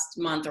 or last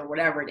month or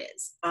whatever it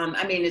is,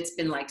 it's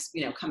been like,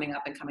 coming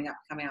up and coming up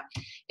and coming up.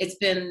 It's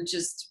been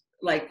just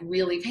like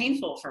really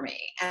painful for me.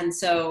 And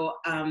so,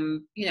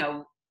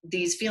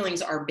 these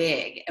feelings are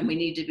big, and we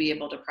need to be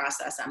able to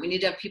process them. We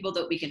need to have people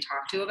that we can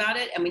talk to about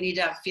it, and we need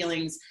to have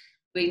feelings.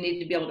 We need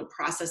to be able to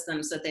process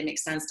them so that they make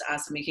sense to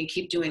us and we can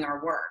keep doing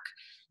our work.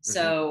 Mm-hmm.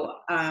 So,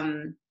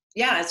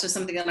 it's just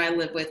something that I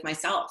live with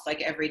myself,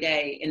 like, every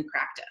day in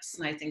practice.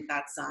 And I think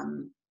that's, I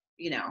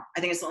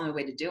think it's the only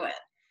way to do it.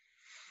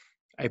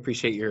 I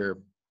appreciate your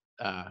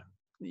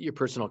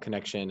personal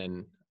connection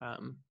and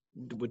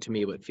to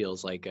me what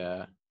feels like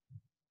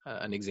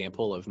an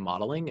example of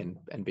modeling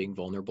and being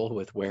vulnerable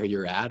with where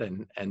you're at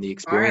and the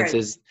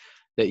experiences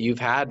that you've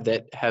had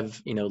that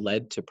have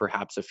led to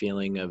perhaps a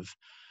feeling of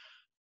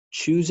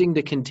choosing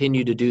to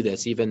continue to do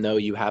this, even though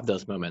you have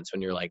those moments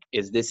when you're like,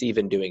 is this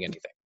even doing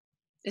anything?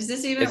 Is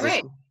this even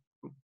right?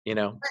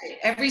 Right.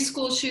 Every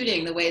school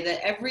shooting, the way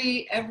that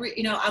every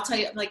I'll tell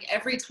you, like,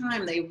 every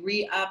time they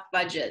re-up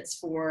budgets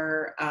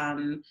for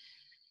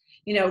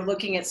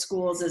looking at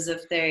schools as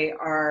if they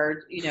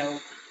are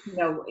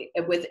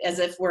with as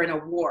if we're in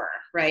a war,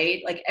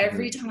 right? Like,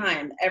 every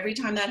time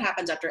that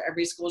happens after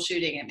every school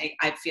shooting,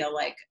 I feel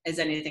like, is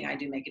anything I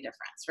do make a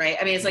difference, right?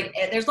 I mean, it's like,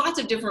 there's lots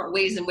of different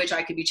ways in which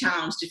I could be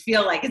challenged to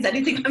feel like, is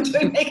anything I'm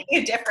doing making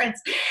a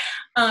difference?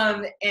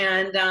 But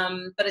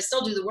I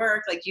still do the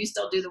work, like you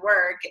still do the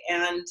work.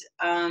 And,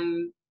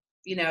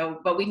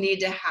 but we need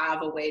to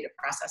have a way to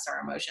process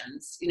our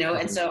emotions,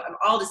 and so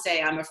all to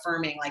say, I'm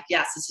affirming, like,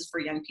 yes, this is for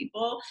young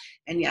people,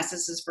 and yes,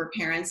 this is for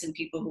parents and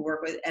people who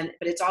work with,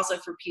 but it's also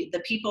for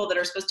the people that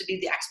are supposed to be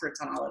the experts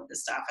on all of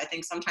this stuff. I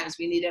think sometimes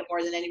we need it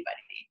more than anybody.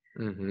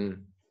 Mm-hmm.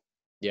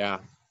 Yeah.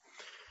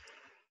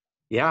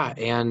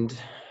 And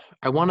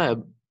I want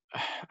to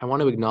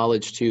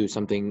acknowledge too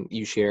something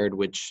you shared,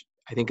 which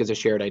I think is a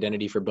shared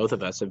identity for both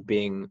of us, of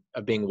being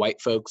white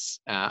folks,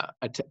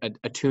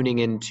 attuning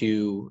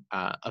into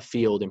a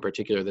field in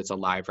particular that's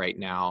alive right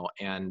now.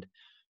 And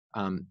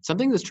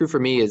something that's true for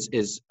me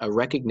is a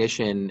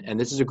recognition, and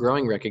this is a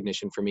growing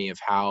recognition for me, of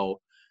how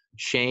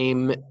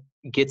shame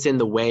gets in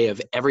the way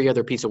of every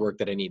other piece of work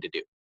that I need to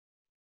do.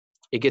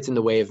 It gets in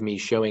the way of me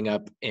showing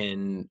up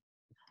in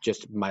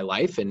just my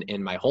life and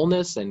in my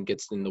wholeness, and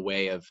gets in the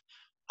way of,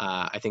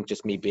 I think,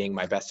 just me being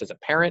my best as a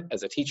parent,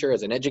 as a teacher,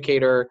 as an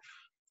educator.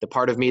 The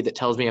part of me that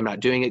tells me I'm not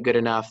doing it good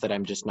enough, that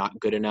I'm just not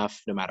good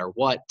enough no matter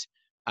what,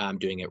 I'm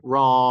doing it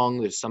wrong,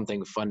 there's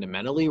something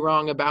fundamentally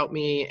wrong about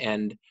me.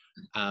 And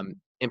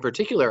in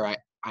particular,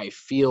 I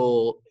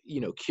feel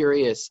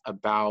curious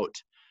about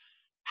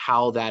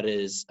how that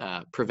is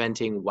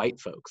preventing white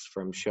folks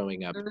from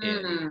showing up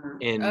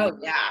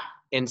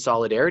in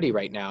solidarity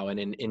right now, and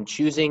in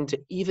choosing to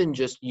even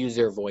just use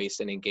their voice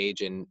and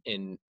engage in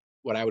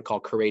what I would call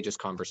courageous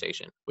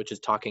conversation, which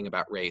is talking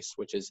about race,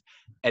 which is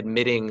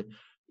admitting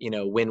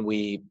when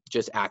we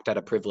just act out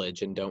of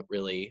privilege and don't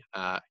really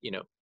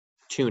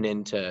tune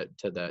into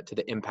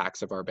the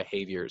impacts of our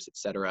behaviors, et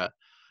cetera.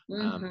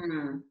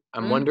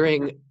 I'm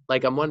wondering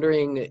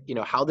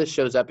how this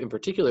shows up in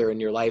particular in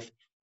your life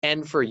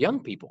and for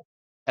young people,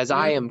 as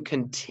I am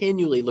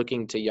continually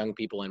looking to young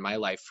people in my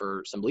life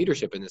for some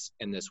leadership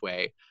in this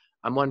way,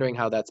 I'm wondering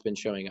how that's been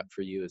showing up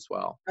for you as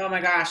well. Oh my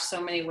gosh,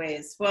 so many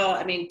ways. Well,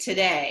 I mean,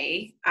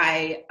 today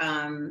a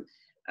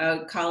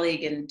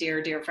colleague and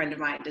dear friend of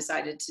mine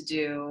decided to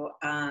do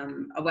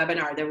a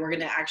webinar that we're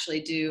going to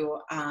actually do,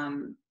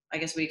 I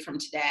guess, a week from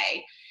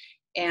today.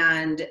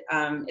 And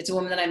it's a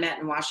woman that I met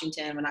in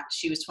Washington when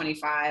she was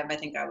 25. I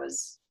think I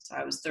was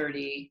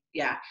 30.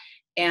 Yeah.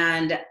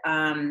 And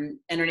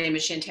her name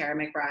is Shantara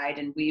McBride,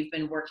 and we've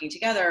been working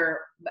together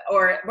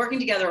or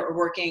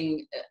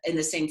working in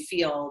the same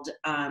field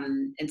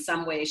in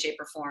some way, shape,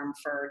 or form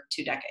for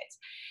 2 decades.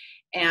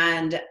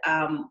 And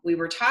we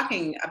were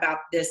talking about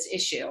this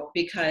issue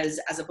because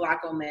as a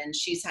Black woman,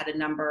 she's had a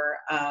number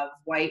of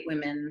white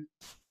women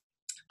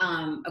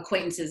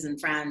acquaintances and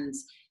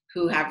friends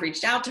who have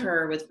reached out to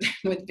her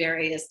with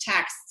various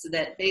texts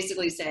that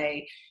basically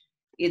say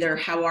either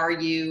how are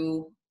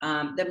you,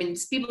 that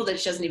means people that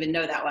she doesn't even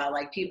know that well,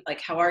 like people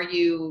like how are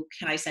you,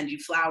 can I send you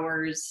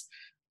flowers,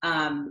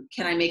 can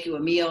I make you a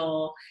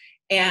meal?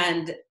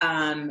 And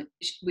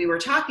we were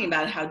talking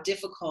about how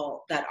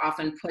difficult that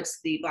often puts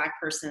the Black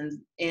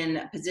person in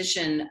a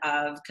position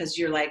of, because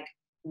you're like,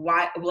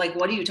 why, like,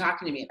 what are you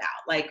talking to me about?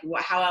 Like,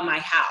 how am I,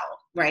 how,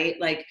 right?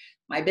 Like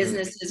my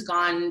business has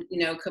gone,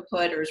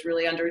 kaput, or is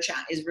really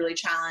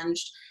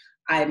challenged.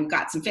 I've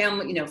got some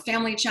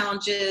family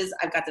challenges.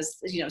 I've got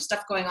this,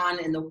 stuff going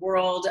on in the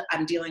world.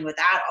 I'm dealing with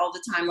that all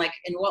the time. Like,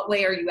 in what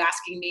way are you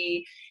asking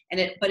me?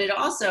 But it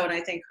also, and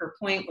I think her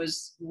point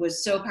was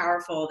so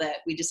powerful that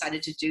we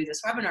decided to do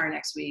this webinar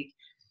next week,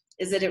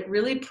 is that it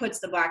really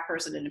puts the Black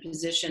person in a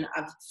position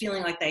of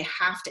feeling like they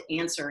have to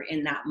answer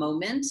in that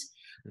moment.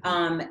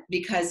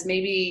 Because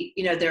maybe,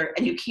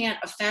 and you can't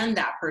offend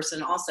that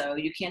person also.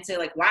 You can't say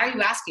like, why are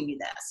you asking me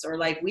this? Or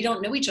like, we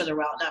don't know each other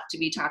well enough to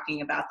be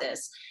talking about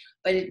this.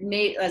 But it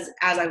made, as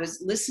I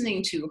was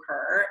listening to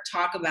her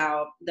talk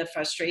about the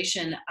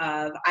frustration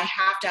of, I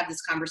have to have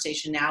this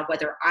conversation now,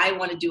 whether I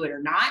want to do it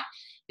or not,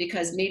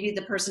 because maybe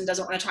the person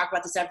doesn't want to talk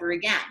about this ever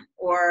again,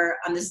 or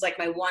this is like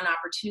my one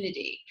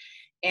opportunity.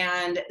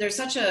 And there's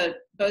such a,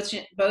 both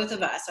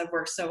of us have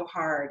worked so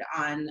hard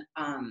on,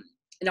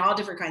 in all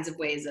different kinds of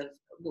ways of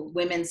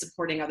women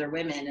supporting other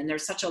women. And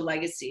there's such a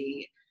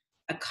legacy,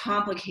 a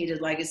complicated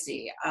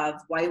legacy of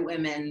white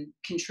women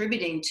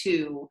contributing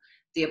to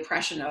the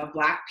oppression of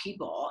Black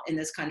people in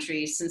this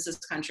country since this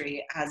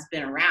country has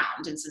been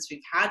around, and since we've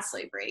had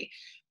slavery,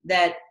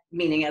 that,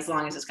 meaning as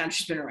long as this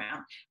country's been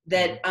around,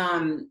 that,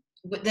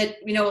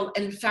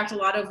 in fact, a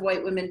lot of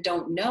white women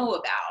don't know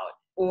about,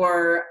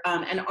 or,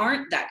 and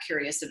aren't that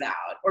curious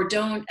about, or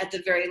don't, at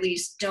the very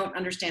least, don't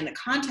understand the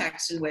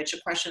context in which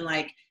a question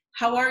like,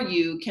 how are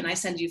you? Can I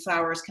send you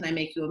flowers? Can I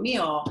make you a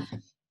meal?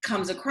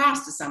 Comes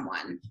across to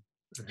someone.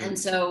 And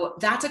so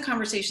that's a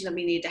conversation that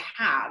we need to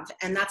have.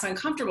 And that's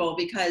uncomfortable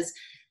because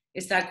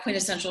it's that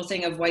quintessential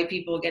thing of white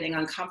people getting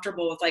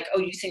uncomfortable with like, oh,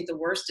 you think the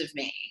worst of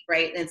me,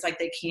 right? And it's like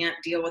they can't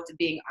deal with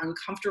being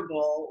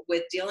uncomfortable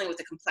with dealing with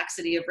the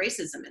complexity of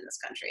racism in this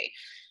country,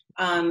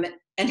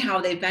 and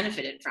how they've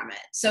benefited from it.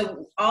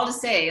 So all to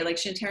say, like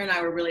Shantara and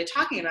I were really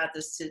talking about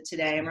this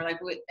today, and we're like,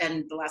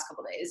 and the last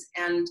couple of days.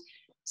 And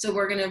so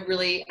we're going to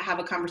really have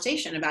a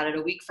conversation about it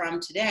a week from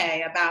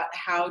today about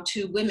how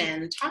two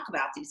women talk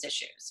about these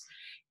issues.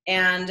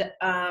 And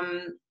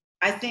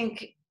I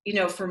think,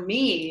 for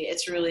me,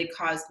 it's really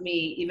caused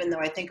me, even though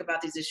I think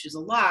about these issues a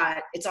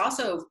lot, it's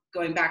also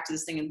going back to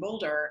this thing in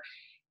Boulder,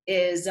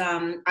 is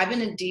I've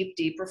been in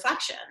deep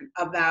reflection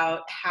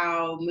about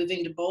how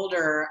moving to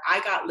Boulder,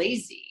 I got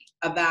lazy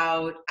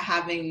about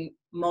having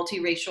a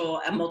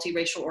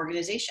multiracial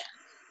organization.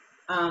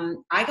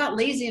 I got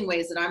lazy in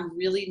ways that I'm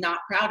really not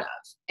proud of.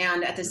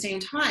 And at the same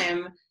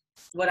time,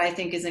 what I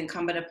think is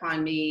incumbent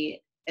upon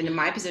me, and in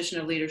my position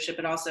of leadership,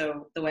 but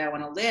also the way I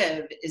want to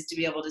live, is to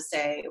be able to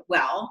say,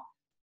 well,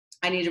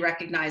 I need to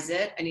recognize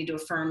it. I need to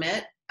affirm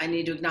it. I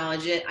need to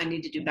acknowledge it. I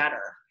need to do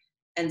better.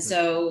 And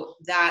so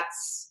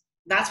that's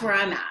where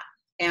I'm at.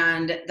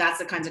 And that's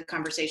the kinds of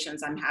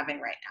conversations I'm having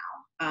right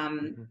now.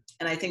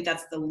 And I think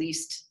that's the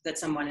least that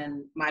someone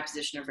in my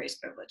position of race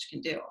privilege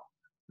can do.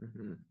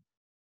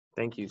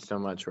 Thank you so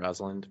much,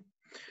 Rosalind.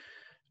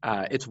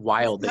 It's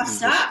wild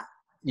that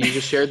you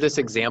just shared this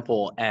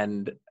example.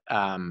 And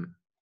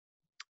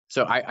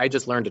so I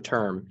just learned a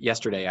term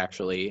yesterday,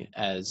 actually,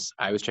 as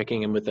I was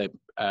checking in with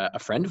a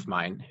friend of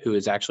mine who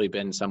has actually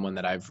been someone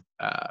that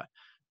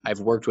I've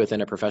worked with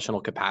in a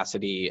professional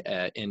capacity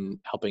in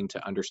helping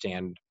to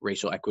understand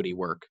racial equity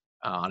work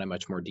on a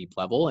much more deep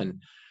level. And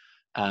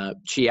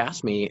she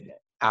asked me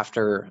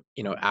after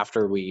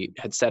we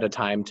had set a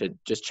time to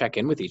just check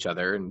in with each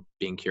other and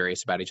being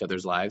curious about each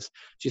other's lives,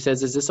 she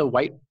says, "Is this a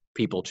white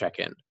people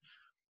check-in?"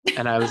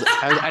 And I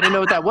didn't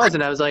know what that was.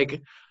 And I was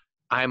like,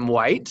 "I'm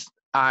white.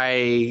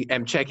 I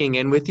am checking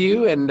in with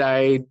you, and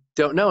I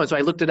don't know." And so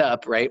I looked it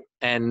up, right?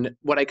 And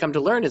what I come to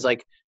learn is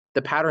like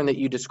the pattern that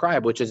you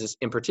describe, which is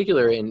in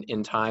particular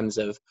in times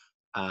of,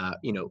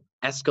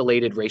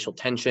 escalated racial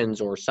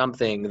tensions or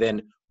something,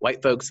 then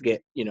white folks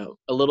get,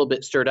 a little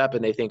bit stirred up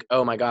and they think,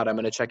 oh my God, I'm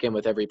going to check in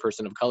with every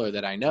person of color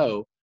that I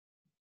know.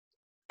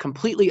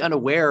 completely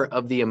unaware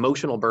of the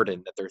emotional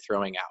burden that they're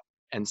throwing out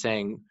and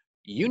saying,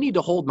 you need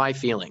to hold my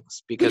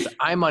feelings because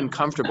I'm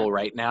uncomfortable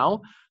right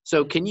now.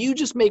 So can you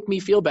just make me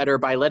feel better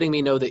by letting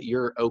me know that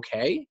you're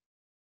okay?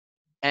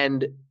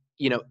 And,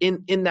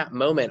 in that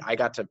moment, I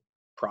got to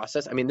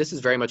process. I mean, this is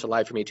very much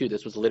alive for me too.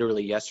 This was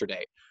literally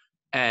yesterday.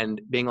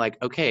 And being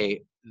like,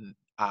 okay,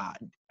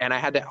 and I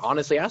had to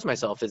honestly ask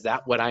myself, is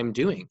that what I'm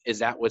doing? Is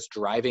that what's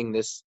driving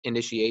this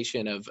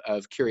initiation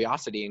of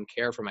curiosity and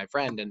care for my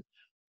friend? And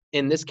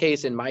in this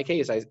case, in my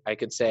case, I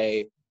could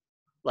say,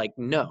 like,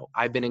 no,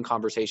 I've been in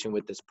conversation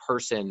with this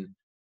person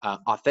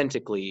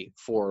authentically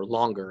for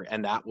longer.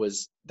 And that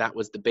was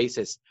the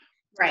basis.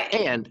 Right.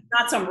 And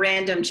not some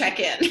random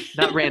check-in.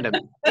 not random.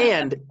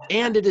 And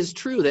it is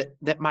true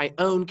that my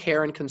own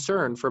care and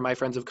concern for my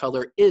friends of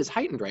color is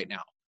heightened right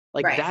now.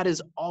 Like, Right. that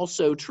is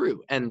also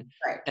true. And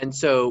Right. and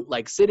so,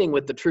 like, sitting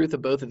with the truth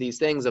of both of these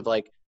things of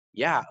like,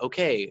 yeah,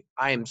 okay,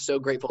 I am so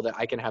grateful that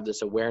I can have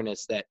this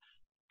awareness that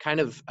kind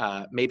of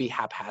maybe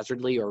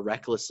haphazardly or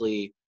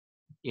recklessly,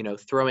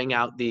 throwing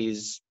out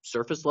these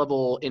surface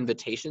level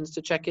invitations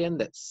to check in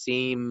that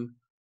seem,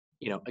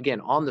 again,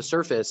 on the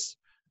surface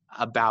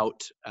about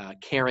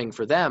caring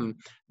for them,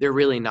 they're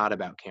really not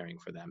about caring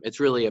for them. It's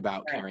really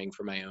about Right. caring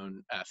for my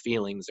own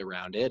feelings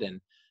around it,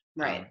 and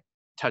Right.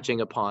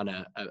 touching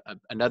upon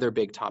another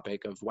big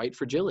topic of white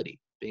fragility,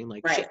 being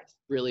like, Right. shit,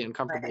 really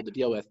uncomfortable Right. to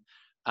deal with.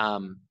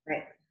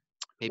 Right.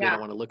 Maybe I Yeah. don't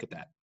want to look at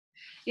that.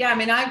 Yeah. I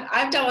mean,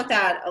 I've dealt with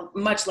that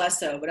much less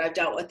so, but I've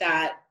dealt with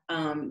that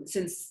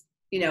since,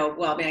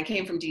 well, I mean, I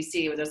came from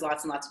DC where there's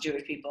lots and lots of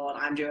Jewish people, and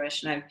I'm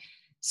Jewish, and I've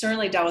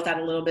certainly dealt with that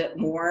a little bit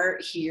more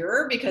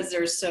here because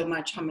there's so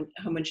much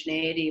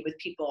homogeneity with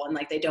people, and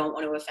like, they don't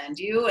want to offend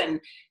you.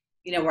 And,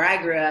 where I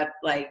grew up,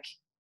 like,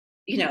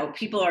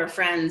 people are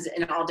friends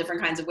in all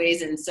different kinds of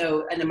ways. And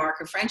so, and the mark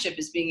of friendship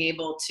is being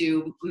able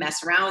to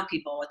mess around with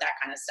people with that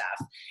kind of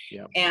stuff.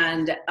 Yeah.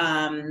 And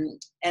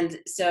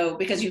so,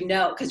 because you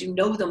know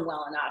them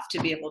well enough to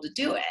be able to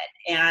do it.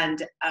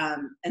 And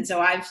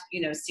so I've,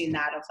 seen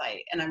that of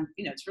like, and I'm,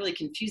 it's really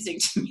confusing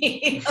to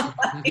me.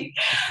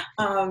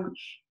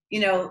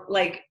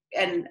 Like,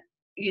 and,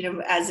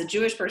 as a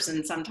Jewish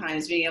person,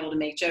 sometimes being able to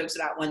make jokes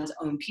about one's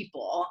own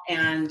people.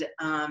 And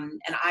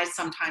I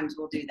sometimes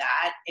will do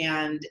that.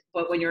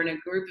 But when you're in a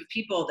group of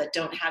people that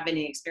don't have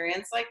any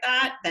experience like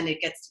that, then it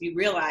gets to be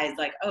realized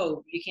like,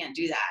 oh, you can't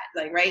do that.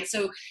 Like, right.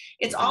 So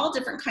it's all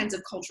different kinds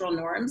of cultural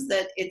norms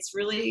that it's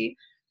really,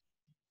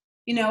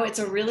 it's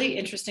a really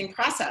interesting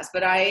process.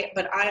 But I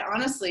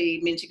honestly,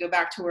 I mean, to go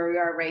back to where we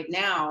are right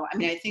now, I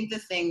mean, I think the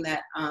thing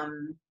that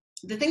I'm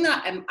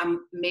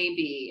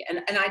maybe,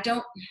 and I'm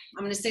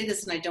going to say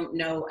this, and I don't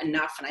know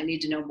enough, and I need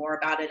to know more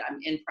about it. I'm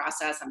in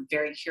process. I'm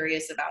very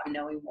curious about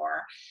knowing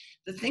more.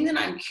 The thing that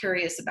I'm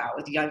curious about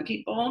with young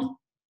people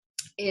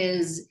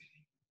is,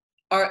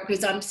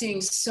 because I'm seeing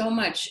so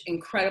much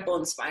incredible,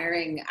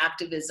 inspiring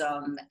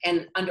activism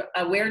and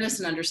awareness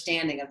and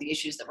understanding of the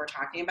issues that we're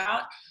talking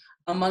about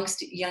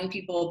amongst young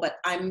people. But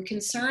I'm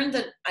concerned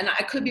that, and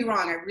I could be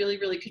wrong, I really,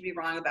 really could be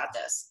wrong about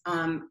this.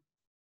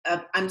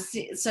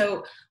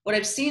 So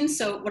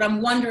what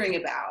I'm wondering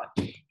about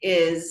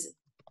is,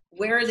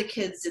 where are the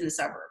kids in the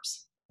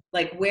suburbs?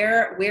 Like,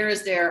 where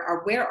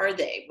are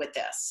they with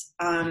this?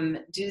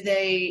 Do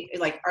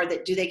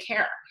they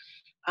care?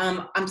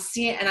 I'm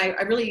seeing, and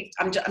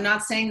I'm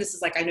not saying this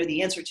is like, I know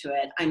the answer to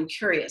it. I'm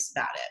curious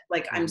about it.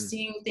 Like, I'm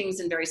seeing things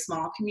in very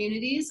small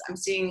communities. I'm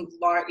seeing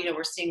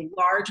we're seeing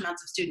large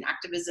amounts of student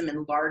activism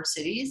in large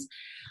cities.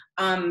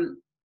 I'm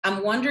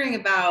wondering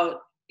about,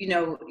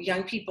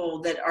 young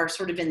people that are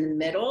sort of in the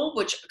middle,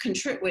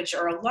 which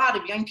are a lot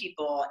of young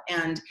people.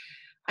 And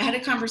I had a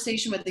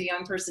conversation with a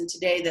young person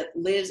today that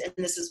lives, and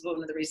this is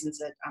one of the reasons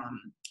that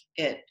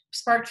it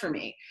sparked for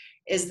me,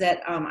 is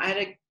that I had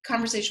a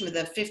conversation with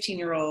a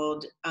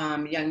 15-year-old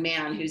young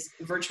man who's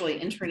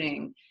virtually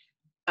interning.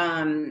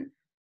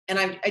 And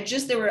I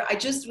just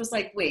was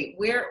like, wait,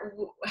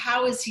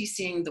 how is he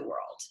seeing the world?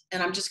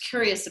 And I'm just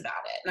curious about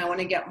it. And I want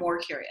to get more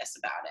curious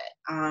about it.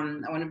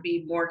 I want to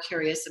be more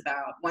curious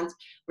about, once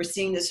we're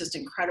seeing this just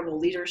incredible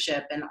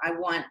leadership, and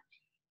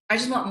I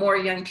just want more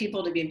young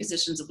people to be in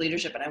positions of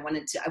leadership. And I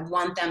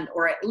want them,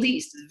 or at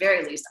the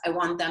very least, I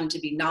want them to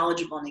be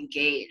knowledgeable and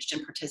engaged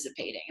and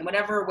participating in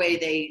whatever way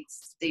they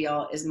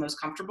feel is most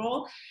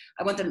comfortable.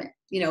 I want them,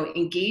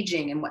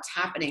 engaging in what's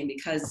happening,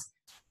 because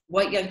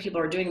what young people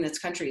are doing in this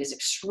country is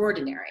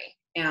extraordinary.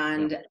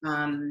 And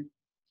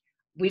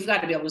we've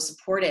got to be able to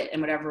support it in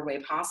whatever way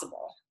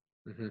possible.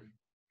 Mm-hmm.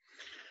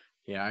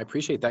 Yeah, I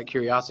appreciate that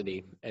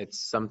curiosity.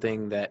 It's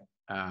something that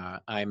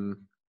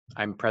I'm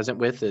present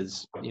with.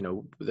 Is,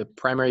 the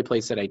primary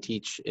place that I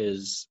teach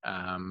is,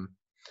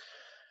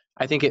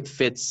 I think it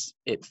fits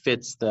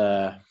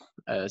the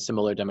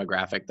similar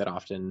demographic that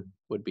often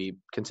would be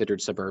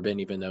considered suburban,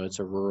 even though it's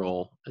a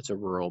rural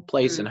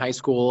place in high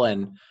school.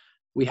 And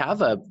we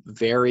have a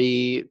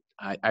very,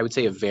 I would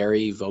say, a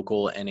very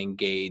vocal and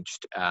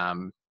engaged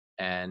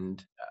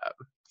and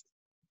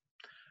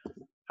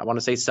I want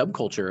to say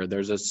subculture.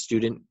 There's a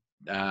student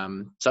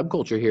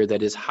subculture here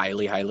that is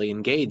highly, highly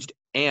engaged.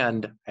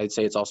 And I'd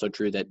say it's also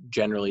true that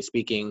generally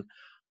speaking,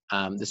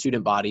 the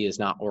student body is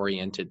not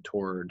oriented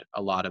toward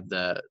a lot of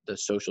the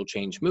social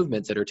change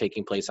movements that are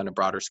taking place on a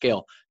broader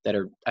scale that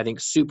are, I think,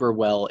 super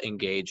well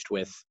engaged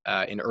with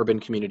in urban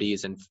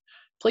communities and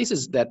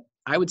places that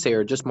I would say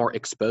are just more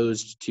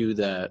exposed to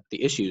the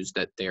issues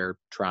that they're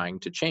trying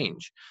to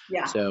change.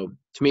 Yeah. So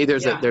to me,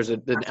 there's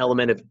an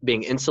element of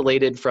being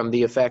insulated from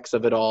the effects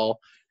of it all,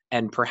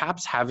 and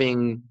perhaps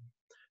having,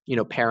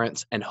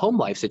 parents and home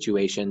life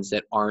situations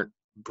that aren't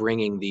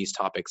bringing these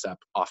topics up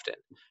often,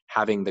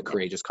 having the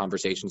courageous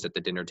conversations at the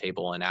dinner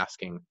table and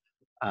asking,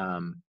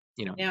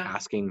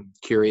 asking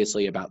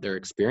curiously about their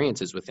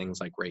experiences with things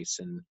like race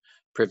and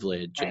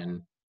privilege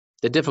and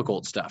the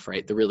difficult stuff,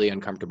 right? The really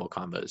uncomfortable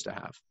convos to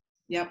have.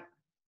 Yep.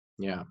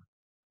 Yeah.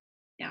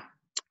 Yeah.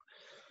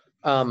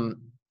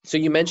 So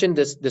you mentioned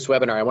this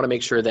webinar. I want to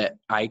make sure that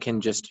I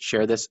can just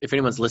share this. If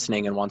anyone's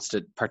listening and wants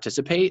to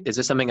participate, is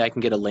this something I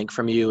can get a link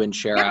from you and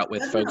share out with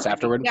definitely. folks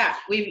afterward? Yeah,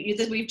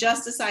 we've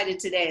just decided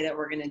today that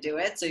we're going to do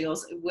it. So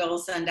we'll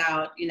send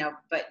out,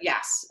 but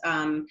yes,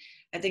 I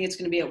think it's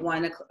going to be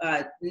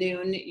at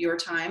noon your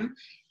time,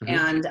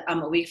 and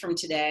a week from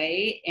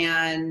today,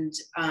 and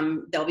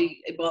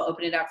we'll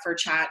open it up for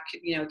chat,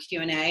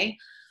 Q&A.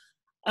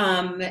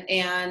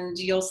 And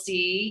you'll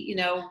see,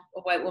 a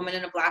white woman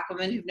and a Black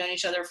woman who've known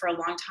each other for a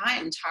long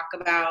time talk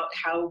about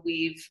how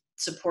we've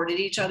supported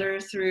each other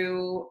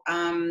through,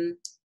 doing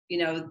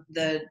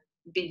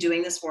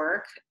this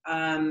work,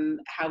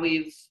 how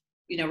we've,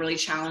 really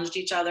challenged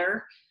each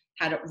other,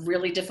 had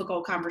really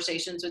difficult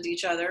conversations with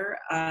each other,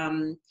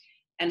 and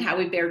how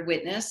we bared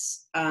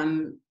witness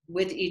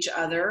with each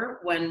other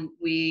when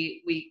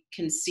we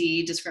can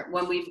see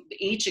when we've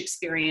each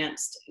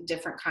experienced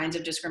different kinds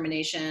of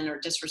discrimination or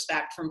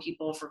disrespect from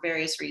people for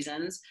various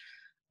reasons,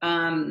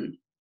 and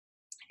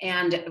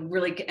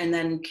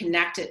then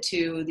connect it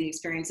to the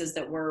experiences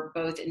that we're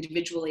both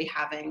individually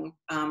having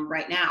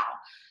right now.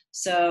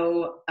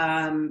 So,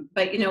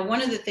 but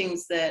one of the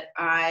things that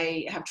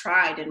I have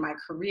tried in my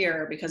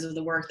career, because of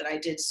the work that I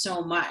did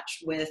so much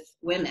with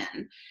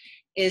women,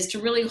 is to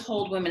really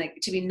hold women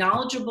to be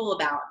knowledgeable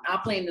about,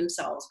 not blame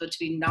themselves, but to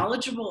be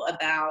knowledgeable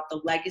about the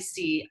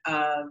legacy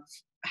of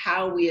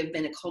how we have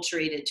been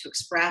acculturated to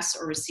express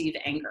or receive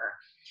anger.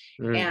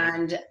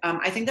 And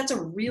I think that's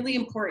a really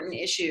important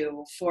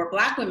issue for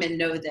Black women.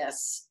 Know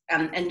this,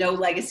 and know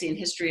legacy and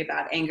history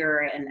about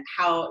anger, and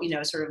how,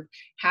 sort of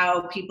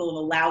how people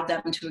have allowed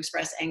them to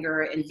express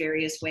anger in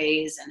various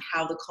ways, and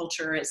how the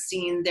culture has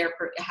seen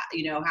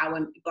how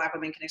Black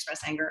women can express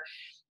anger.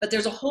 But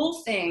there's a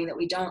whole thing that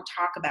we don't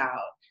talk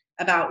about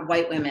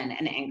white women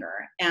and anger,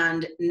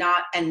 and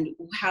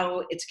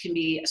how it can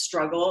be a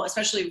struggle,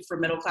 especially for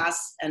middle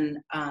class and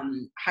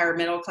higher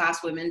middle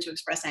class women, to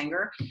express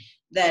anger.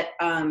 That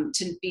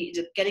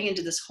getting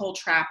into this whole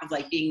trap of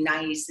like being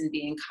nice and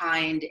being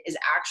kind is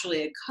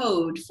actually a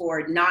code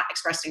for not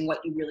expressing what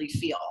you really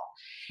feel.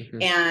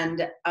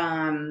 And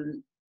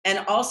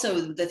also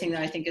the thing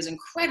that I think is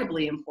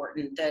incredibly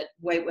important that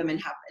white women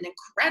have an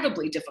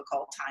incredibly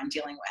difficult time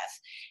dealing with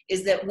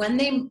is that when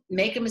they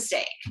make a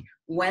mistake,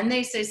 when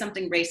they say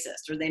something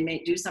racist, or they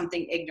may do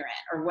something ignorant,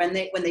 or when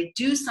they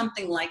do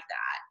something like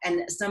that,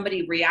 and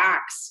somebody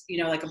reacts,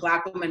 like a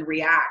Black woman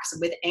reacts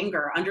with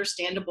anger,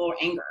 understandable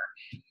anger,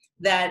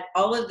 that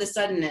all of a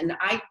sudden, and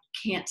I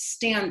can't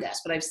stand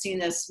this, but I've seen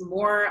this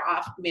more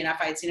often. I mean,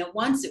 if I had seen it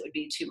once, it would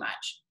be too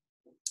much,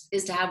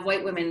 is to have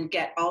white women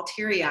get all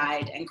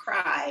teary-eyed and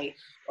cry,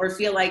 or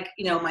feel like,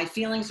 my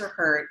feelings are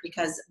hurt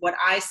because what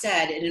I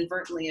said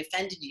inadvertently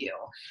offended you.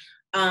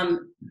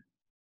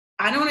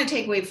 I don't want to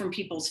take away from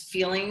people's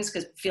feelings,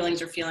 because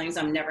feelings are feelings.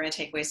 I'm never going to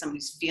take away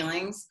somebody's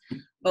feelings,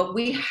 but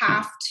we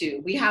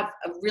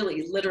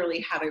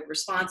literally have a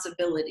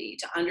responsibility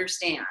to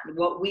understand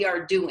what we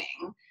are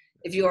doing.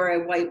 If you are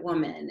a white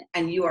woman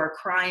and you are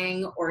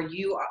crying, or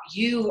you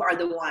are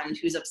the one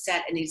who's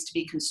upset and needs to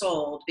be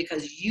consoled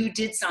because you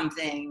did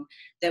something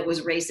that was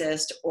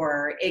racist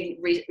or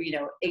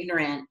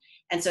ignorant,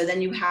 and so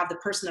then you have the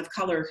person of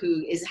color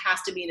who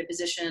has to be in a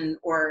position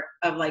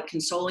of like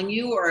consoling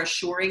you or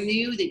assuring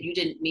you that you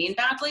didn't mean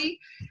badly.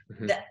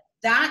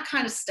 That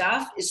kind of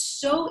stuff is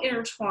so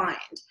intertwined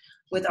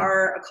with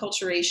our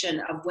acculturation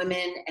of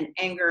women and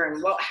anger,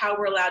 and how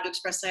we're allowed to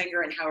express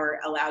anger, and how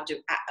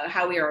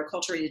we are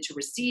acculturated to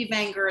receive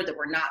anger, that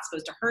we're not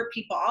supposed to hurt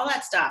people, all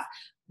that stuff.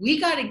 We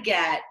got to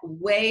get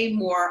way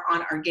more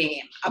on our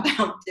game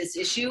about this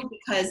issue,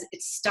 because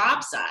it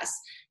stops us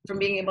from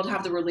being able to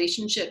have the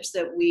relationships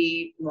that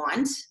we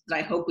want, that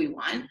I hope we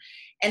want.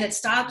 And it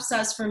stops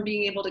us from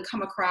being able to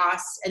come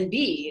across and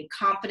be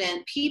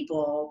competent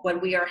people when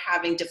we are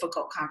having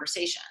difficult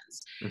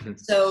conversations.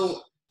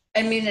 So,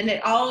 I mean, and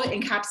it all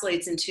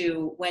encapsulates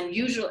into when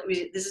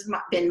usually, this has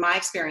been my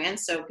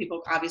experience, so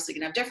people obviously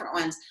can have different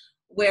ones,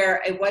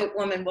 where a white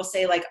woman will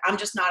say, like, I'm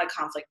just not a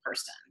conflict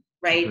person,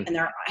 right? And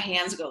their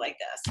hands go like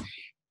this.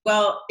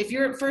 Well,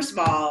 first of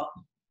all,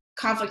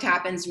 conflict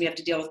happens, and we have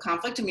to deal with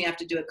conflict, and we have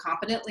to do it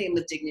competently and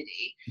with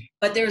dignity.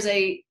 But there's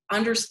a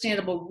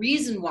understandable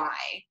reason why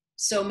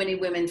so many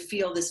women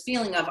feel this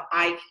feeling of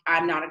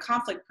I'm not a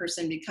conflict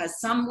person,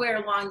 because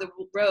somewhere along the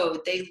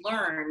road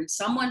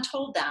someone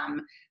told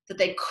them that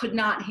they could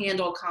not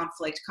handle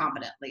conflict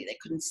competently. They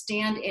couldn't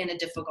stand in a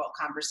difficult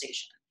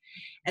conversation.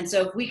 And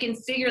so if we can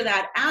figure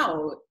that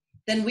out,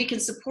 then we can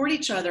support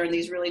each other in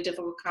these really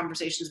difficult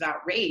conversations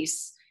about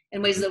race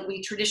in ways that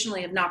we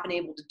traditionally have not been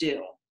able to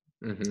do.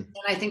 Mm-hmm.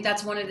 And I think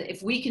that's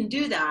if we can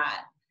do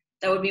that,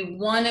 that would be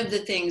one of the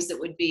things that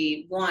would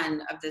be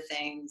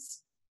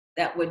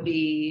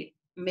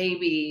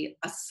maybe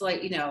a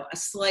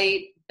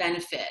slight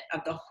benefit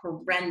of the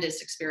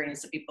horrendous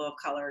experience that people of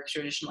color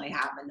traditionally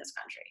have in this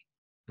country.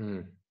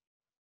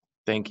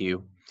 Thank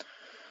you.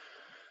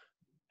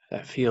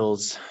 That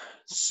feels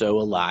so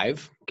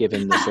alive,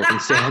 given the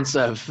circumstance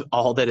of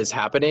all that is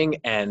happening.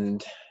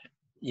 And,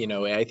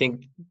 I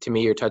think to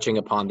me, you're touching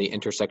upon the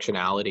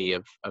intersectionality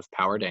of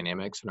power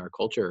dynamics in our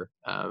culture,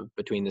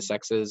 between the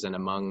sexes and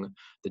among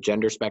the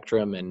gender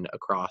spectrum and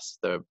across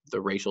the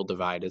racial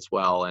divide as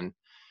well. And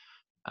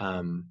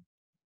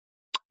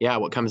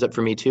what comes up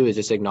for me too is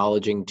just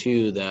acknowledging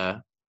too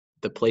the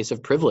place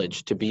of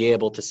privilege to be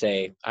able to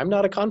say, I'm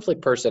not a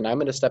conflict person, I'm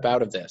going to step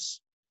out of this.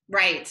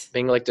 Right.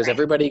 Being like, does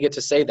everybody get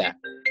to say that?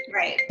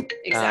 Right.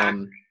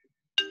 Exactly.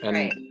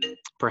 And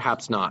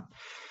perhaps not.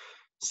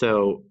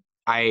 So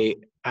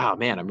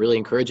I'm really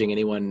encouraging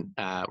anyone,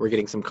 we're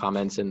getting some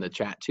comments in the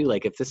chat too.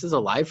 Like, if this is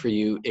alive for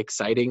you,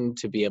 exciting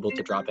to be able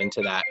to drop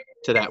into that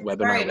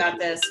webinar. Sorry about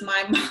this.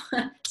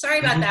 Sorry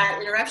about that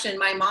interruption.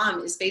 My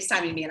mom is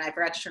FaceTiming me and I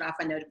forgot to turn off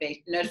my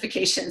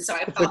notifications. So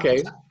I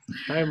apologize. It's okay.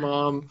 Hi,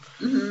 Mom.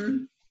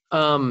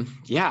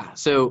 Mm-hmm.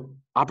 So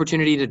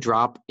opportunity to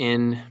drop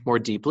in more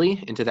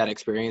deeply into that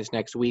experience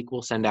next week.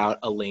 We'll send out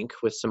a link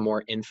with some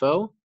more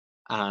info.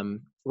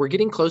 We're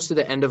getting close to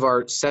the end of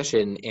our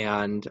session,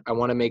 and I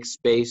want to make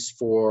space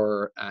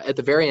for, at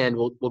the very end,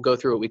 we'll go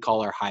through what we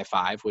call our high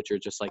five, which are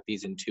just like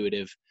these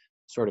intuitive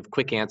sort of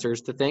quick answers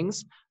to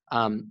things.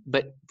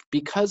 But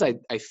because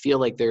I feel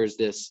like there's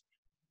this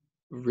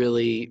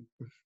really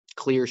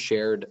clear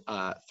shared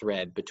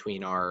thread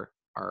between our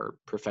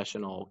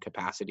professional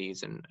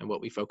capacities and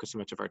what we focus so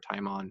much of our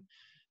time on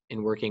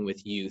in working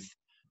with youth,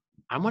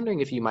 I'm wondering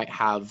if you might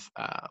have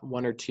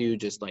one or two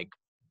just like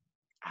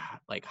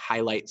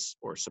highlights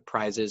or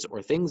surprises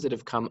or things that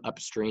have come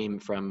upstream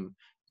from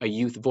a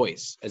youth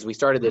voice. As we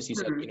started this, you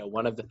said,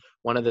 one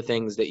of the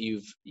things that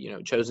you've,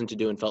 chosen to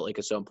do and felt like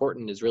is so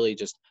important is really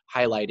just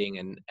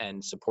highlighting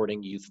and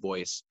supporting youth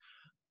voice.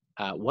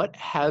 What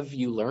have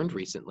you learned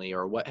recently,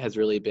 or what has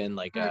really been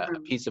like a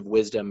piece of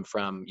wisdom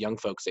from young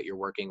folks that you're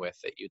working with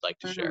that you'd like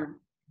to share?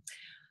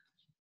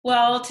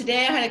 Well,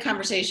 today I had a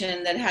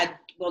conversation that had,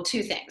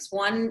 two things.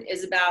 One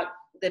is about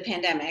the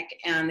pandemic,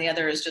 and the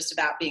other is just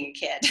about being a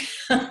kid.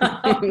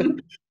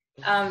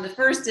 The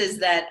first is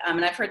that,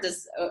 and I've heard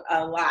this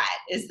a lot,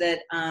 is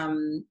that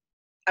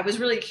I was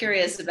really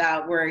curious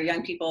about where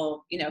young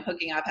people,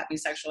 hooking up, having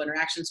sexual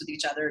interactions with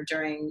each other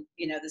during,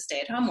 the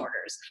stay-at-home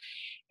orders.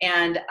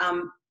 And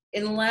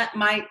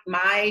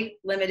my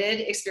limited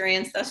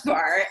experience thus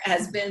far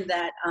has been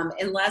that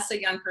unless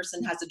a young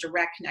person has a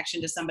direct connection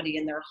to somebody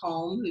in their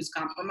home who's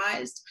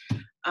compromised,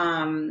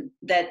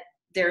 that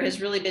there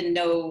has really been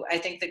no, I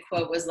think the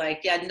quote was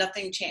like,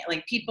 nothing changed.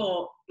 Like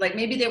people, like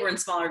maybe they were in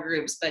smaller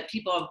groups, but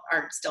people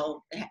are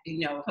still,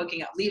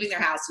 hooking up, leaving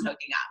their house and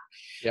hooking up.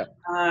 Yeah.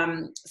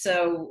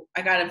 So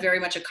I got very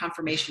much a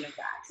confirmation of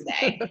that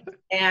today.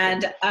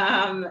 And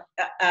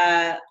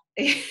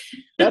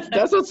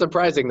that's not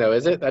surprising though,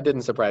 is it? That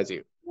didn't surprise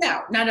you?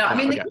 No. I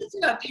mean, okay. The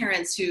about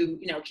parents who,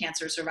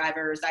 cancer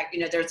survivors,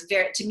 there's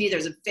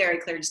there's a very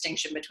clear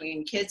distinction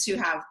between kids who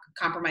have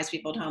compromised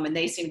people at home, and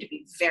they seem to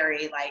be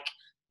very like,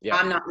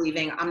 I'm not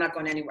leaving, I'm not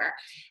going anywhere.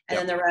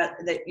 And then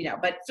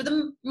but for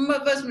the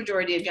vast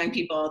majority of young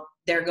people,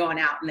 they're going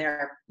out and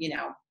they're,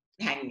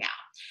 hanging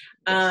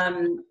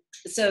out.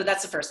 So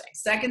that's the first thing.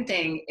 Second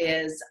thing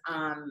is,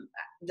 I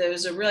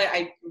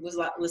was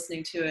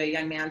listening to a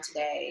young man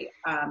today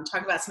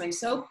talk about something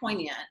so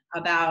poignant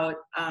about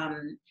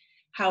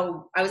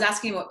how I was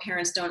asking what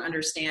parents don't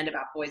understand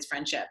about boys'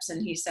 friendships.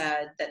 And he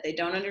said that they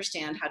don't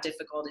understand how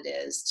difficult it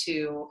is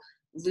to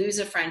lose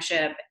a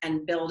friendship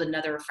and build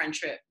another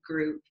friendship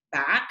group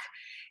back.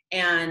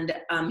 And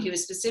he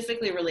was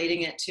specifically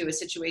relating it to a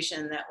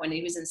situation that when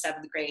he was in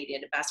 7th grade, he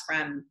had a best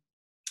friend,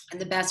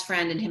 and the best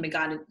friend and him had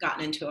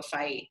gotten into a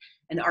fight,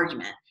 an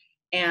argument.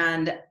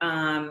 And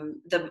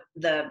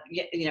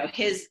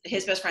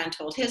his best friend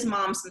told his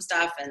mom some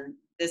stuff, and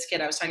this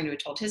kid I was talking to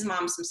told his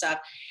mom some stuff.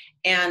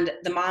 And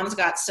the moms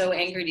got so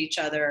angry at each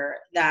other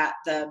that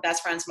the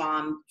best friend's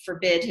mom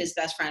forbid his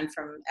best friend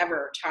from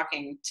ever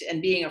talking to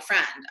and being a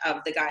friend of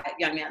the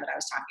young man that I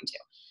was talking to.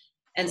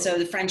 And so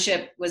the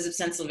friendship was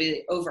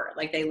ostensibly over.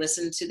 Like, they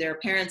listened to their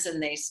parents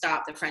and they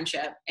stopped the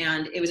friendship,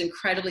 and it was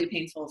incredibly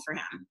painful for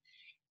him.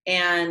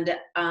 And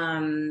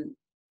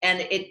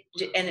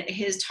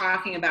his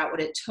talking about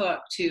what it took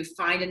to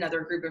find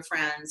another group of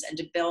friends and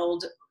to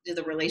build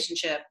the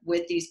relationship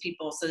with these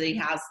people so that he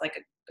has like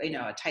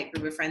a tight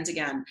group of friends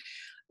again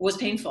was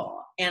painful.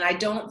 And I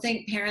don't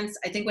think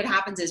I think what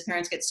happens is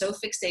parents get so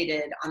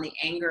fixated on the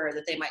anger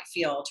that they might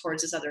feel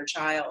towards this other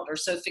child, or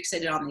so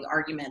fixated on the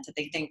argument that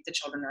they think the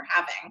children are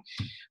having,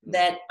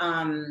 that,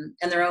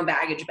 and their own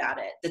baggage about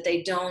it, that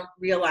they don't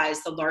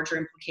realize the larger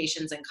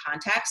implications and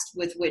context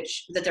with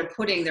which that they're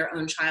putting their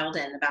own child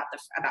in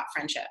about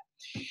friendship.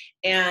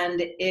 And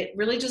it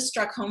really just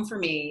struck home for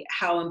me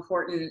how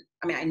important,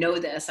 I mean, I know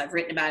this, I've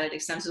written about it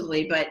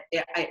extensively, but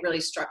it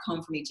really struck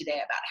home for me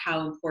today about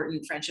how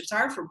important friendships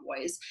are for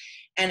boys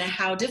and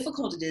how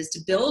difficult it is to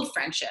build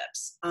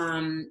friendships.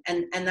 And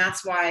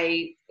that's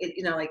why,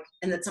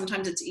 and that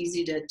sometimes it's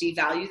easy to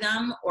devalue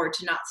them or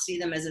to not see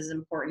them as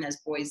important as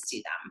boys see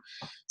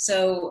them.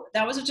 So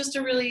that was just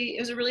it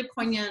was a really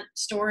poignant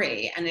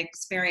story and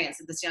experience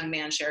that this young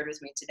man shared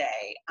with me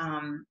today,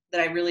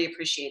 that I really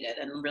appreciated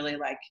and really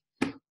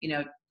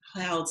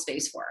held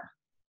space for.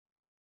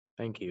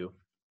 Thank you.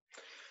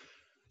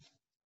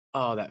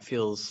 Oh, that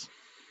feels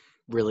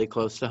really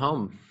close to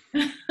home.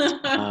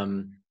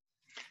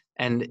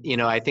 And,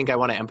 I think I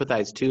want to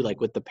empathize too,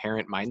 like with the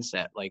parent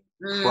mindset, like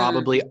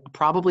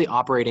probably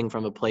operating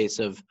from a place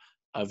of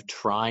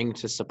trying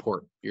to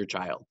support your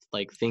child,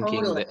 like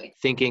thinking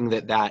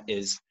that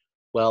is,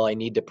 well, I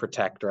need to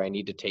protect, or I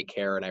need to take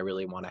care, and I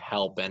really want to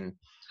help. And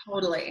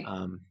totally.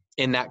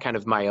 In that kind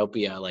of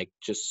myopia, like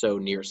just so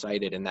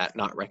nearsighted, and that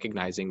not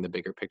recognizing the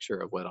bigger picture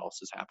of what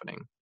else is happening.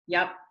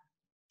 Yep.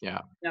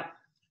 Yeah. Yep.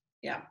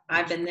 Yeah.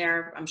 I've been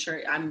there. I'm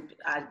sure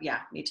yeah,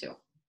 me too.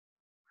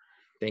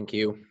 Thank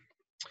you.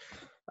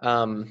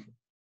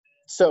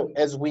 So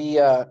as we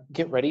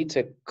get ready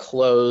to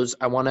close,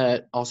 I want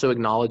to also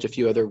acknowledge a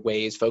few other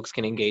ways folks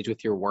can engage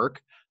with your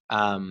work.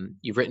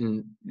 You've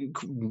written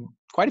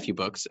quite a few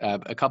books,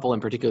 a couple in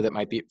particular that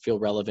might feel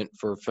relevant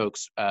for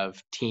folks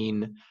of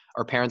teen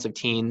or parents of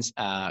teens,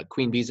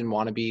 Queen Bees and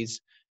Wannabes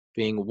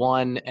being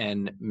one,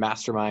 and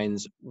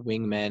Masterminds,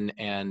 Wingmen,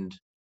 and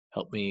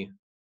help me,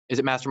 is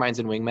it Masterminds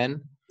and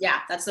Wingmen? Yeah,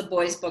 that's the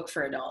boys' book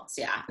for adults.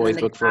 Yeah, boys'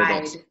 book for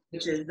adults,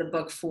 which is the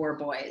book for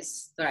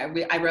boys. So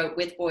I wrote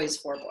with boys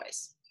for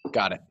boys.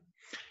 Got it.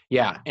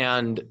 Yeah,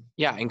 and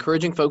yeah,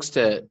 encouraging folks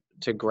to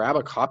grab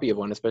a copy of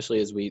one, especially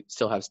as we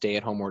still have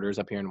stay-at-home orders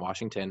up here in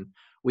Washington.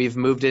 We've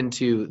moved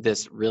into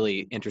this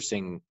really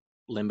interesting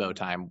limbo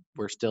time.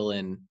 We're still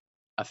in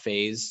a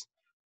phase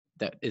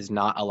that is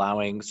not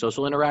allowing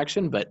social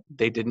interaction, but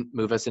they didn't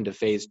move us into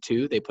phase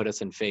 2. They put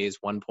us in phase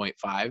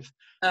 1.5.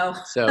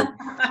 Oh. So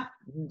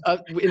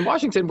in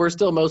Washington, we're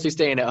still mostly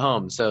staying at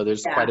home. So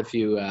there's quite a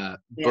few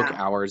book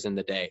hours in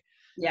the day.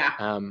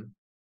 Yeah.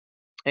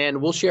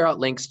 And we'll share out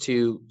links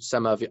to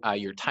some of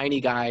your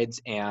tiny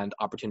guides and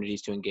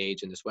opportunities to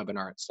engage in this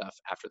webinar and stuff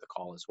after the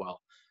call as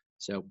well.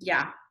 So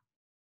yeah,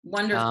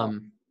 wonderful.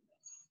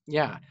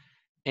 Yeah,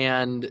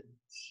 and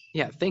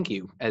yeah, thank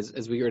you.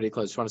 As we already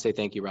close, just want to say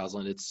thank you,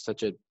 Rosalind. It's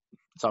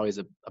always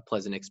a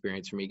pleasant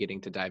experience for me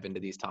getting to dive into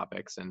these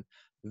topics, and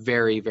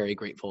very, very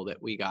grateful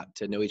that we got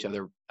to know each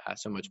other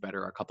so much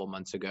better a couple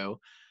months ago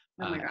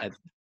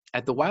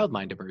at the Wild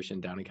Mind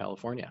immersion down in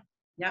California.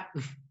 Yep.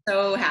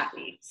 So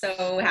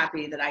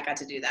happy that I got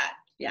to do that.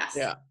 Yes.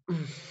 Yeah.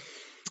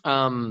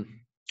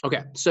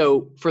 Okay.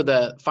 So for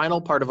the final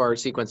part of our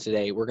sequence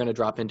today, we're going to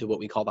drop into what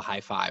we call the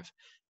high five.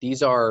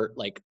 These are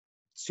like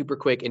super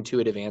quick,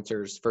 intuitive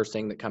answers, first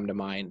thing that come to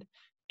mind.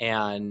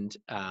 And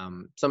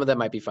some of them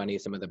might be funny.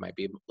 Some of them might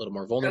be a little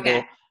more vulnerable.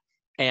 Okay.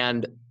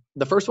 And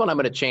the first one I'm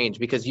going to change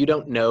because you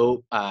don't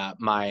know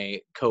my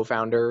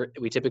co-founder.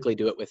 We typically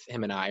do it with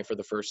him and I for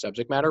the first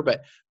subject matter,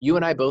 but you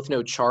and I both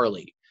know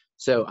Charlie.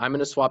 So I'm going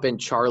to swap in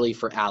Charlie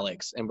for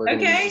Alex, and we're going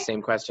to use the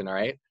same question, all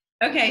right?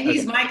 Okay,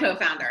 he's my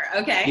co-founder.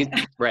 Okay.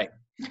 Right.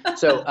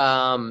 So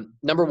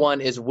number one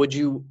is, would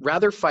you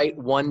rather fight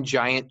one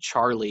giant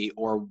Charlie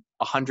or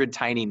 100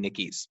 tiny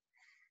Nickies?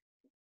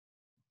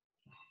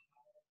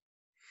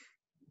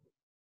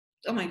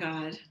 Oh my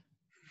God.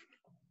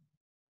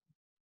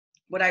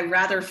 Would I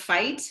rather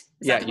fight?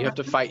 Yeah, you have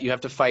to fight. You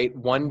have to fight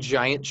one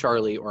giant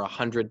Charlie or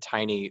 100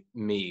 tiny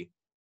me's.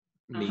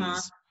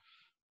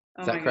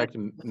 Is that correct?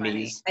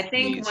 Me's? I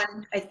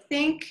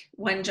think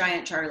one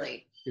giant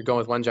Charlie. You're going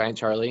with one giant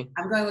Charlie?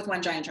 I'm going with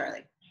one giant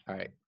Charlie. All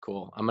right,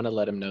 cool. I'm going to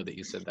let him know that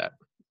you said that.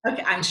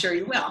 Okay, I'm sure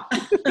you will.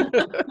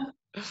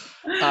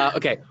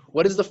 Okay,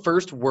 what is the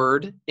first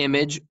word,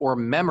 image, or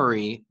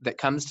memory that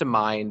comes to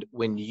mind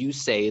when you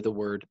say the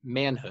word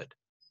manhood?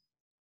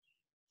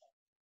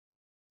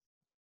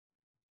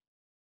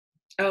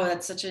 Oh,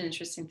 that's such an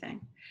interesting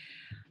thing.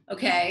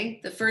 Okay,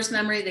 the first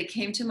memory that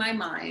came to my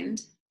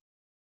mind,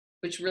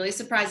 which really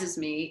surprises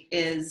me,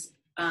 is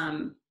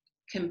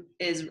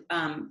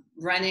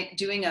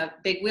doing a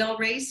big wheel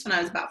race when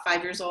I was about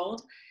 5 years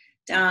old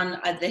down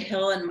at the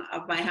hill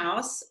of my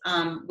house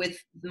with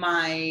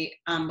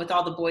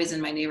all the boys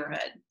in my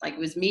neighborhood. Like, it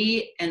was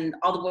me and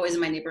all the boys in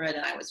my neighborhood,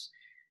 and I was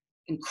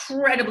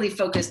incredibly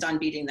focused on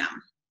beating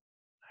them.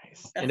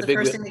 Nice. In a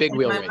big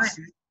wheel race.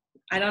 Mind.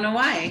 I don't know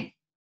why.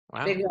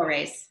 Wow. Big wheel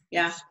race.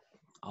 Yeah.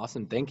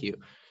 Awesome. Thank you.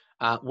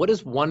 What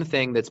is one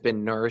thing that's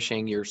been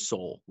nourishing your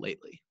soul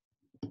lately?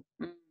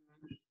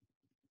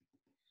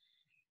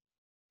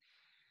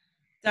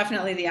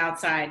 Definitely the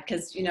outside,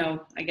 because, you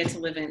know, I get to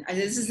live in,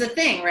 this is the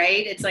thing,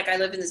 right? It's like I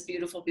live in this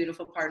beautiful,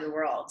 beautiful part of the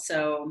world.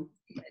 So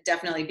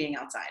definitely being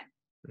outside.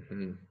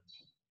 Mm-hmm.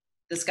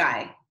 The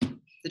sky,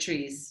 the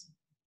trees.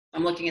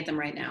 I'm looking at them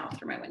right now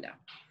through my window.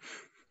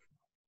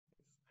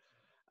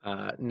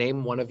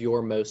 Name one of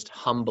your most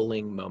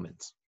humbling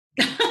moments.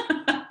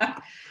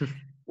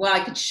 Well,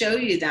 I could show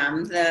you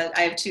them.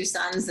 I have two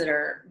sons that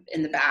are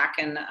in the back,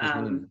 and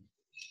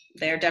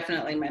they're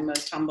definitely my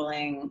most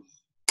humbling,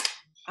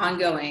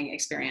 ongoing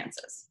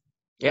experiences.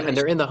 Yeah, and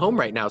they're in the home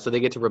right now, so they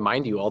get to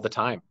remind you all the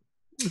time.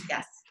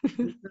 Yes.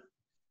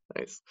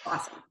 Nice.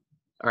 Awesome.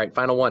 All right,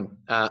 final one.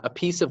 A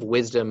piece of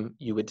wisdom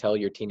you would tell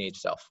your teenage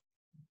self.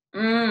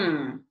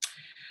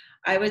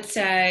 I would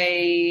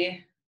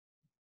say,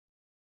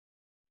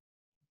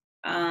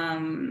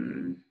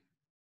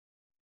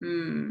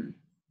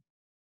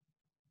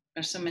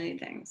 there's so many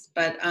things,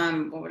 but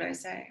what would I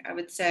say? I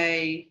would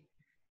say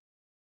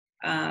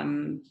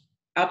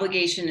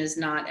obligation is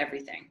not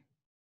everything.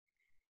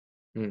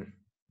 Nice.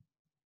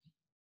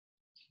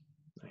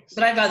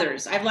 But I have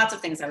others. I have lots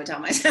of things I would tell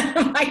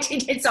myself, my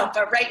teenage self.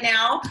 But right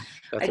now,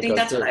 I think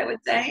that's what I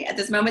would say. At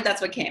this moment,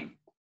 that's what came.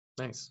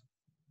 Nice.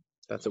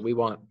 That's what we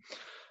want.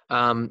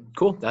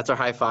 Cool. That's our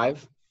high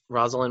five.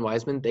 Rosalind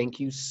Wiseman, thank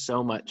you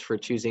so much for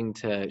choosing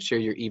to share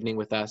your evening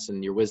with us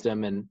and your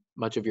wisdom and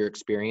much of your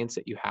experience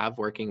that you have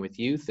working with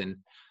youth. And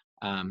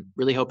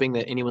really hoping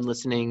that anyone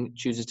listening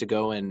chooses to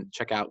go and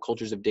check out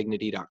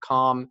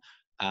culturesofdignity.com.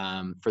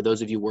 For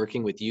those of you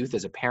working with youth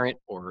as a parent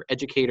or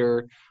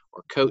educator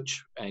or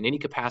coach in any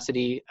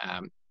capacity,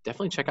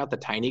 definitely check out the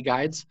tiny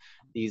guides,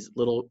 these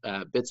little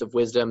bits of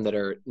wisdom that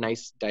are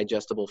nice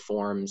digestible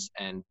forms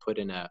and put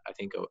in I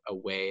think a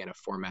way and a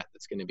format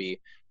that's going to be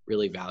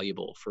really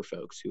valuable for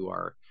folks who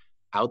are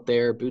out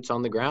there, boots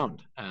on the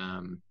ground,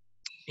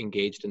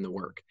 engaged in the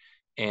work.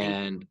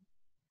 And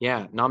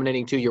yeah,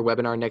 nominating to your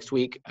webinar next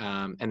week.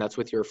 And that's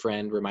with your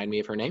friend, remind me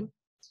of her name.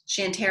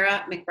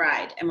 Shantara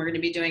McBride. And we're going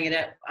to be doing it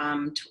at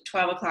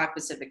 12 o'clock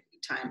Pacific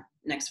time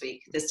next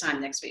week, this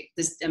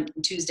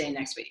Tuesday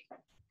next week.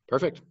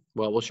 Perfect.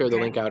 Well, we'll share the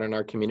link out in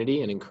our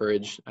community and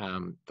encourage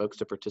folks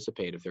to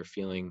participate if they're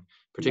feeling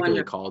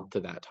particularly called to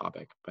that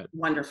topic. But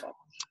wonderful.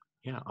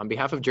 Yeah, on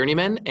behalf of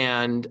Journeymen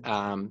and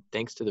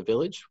thanks to the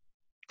Village,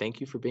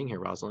 thank you for being here,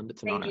 Rosalind.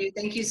 It's an honor.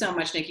 Thank you so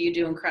much, Nikki. You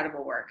do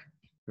incredible work.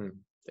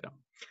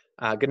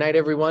 Good night,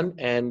 everyone.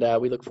 And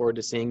we look forward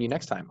to seeing you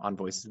next time on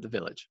Voices of the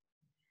Village.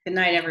 Good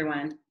night,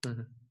 everyone.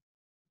 Mm-hmm.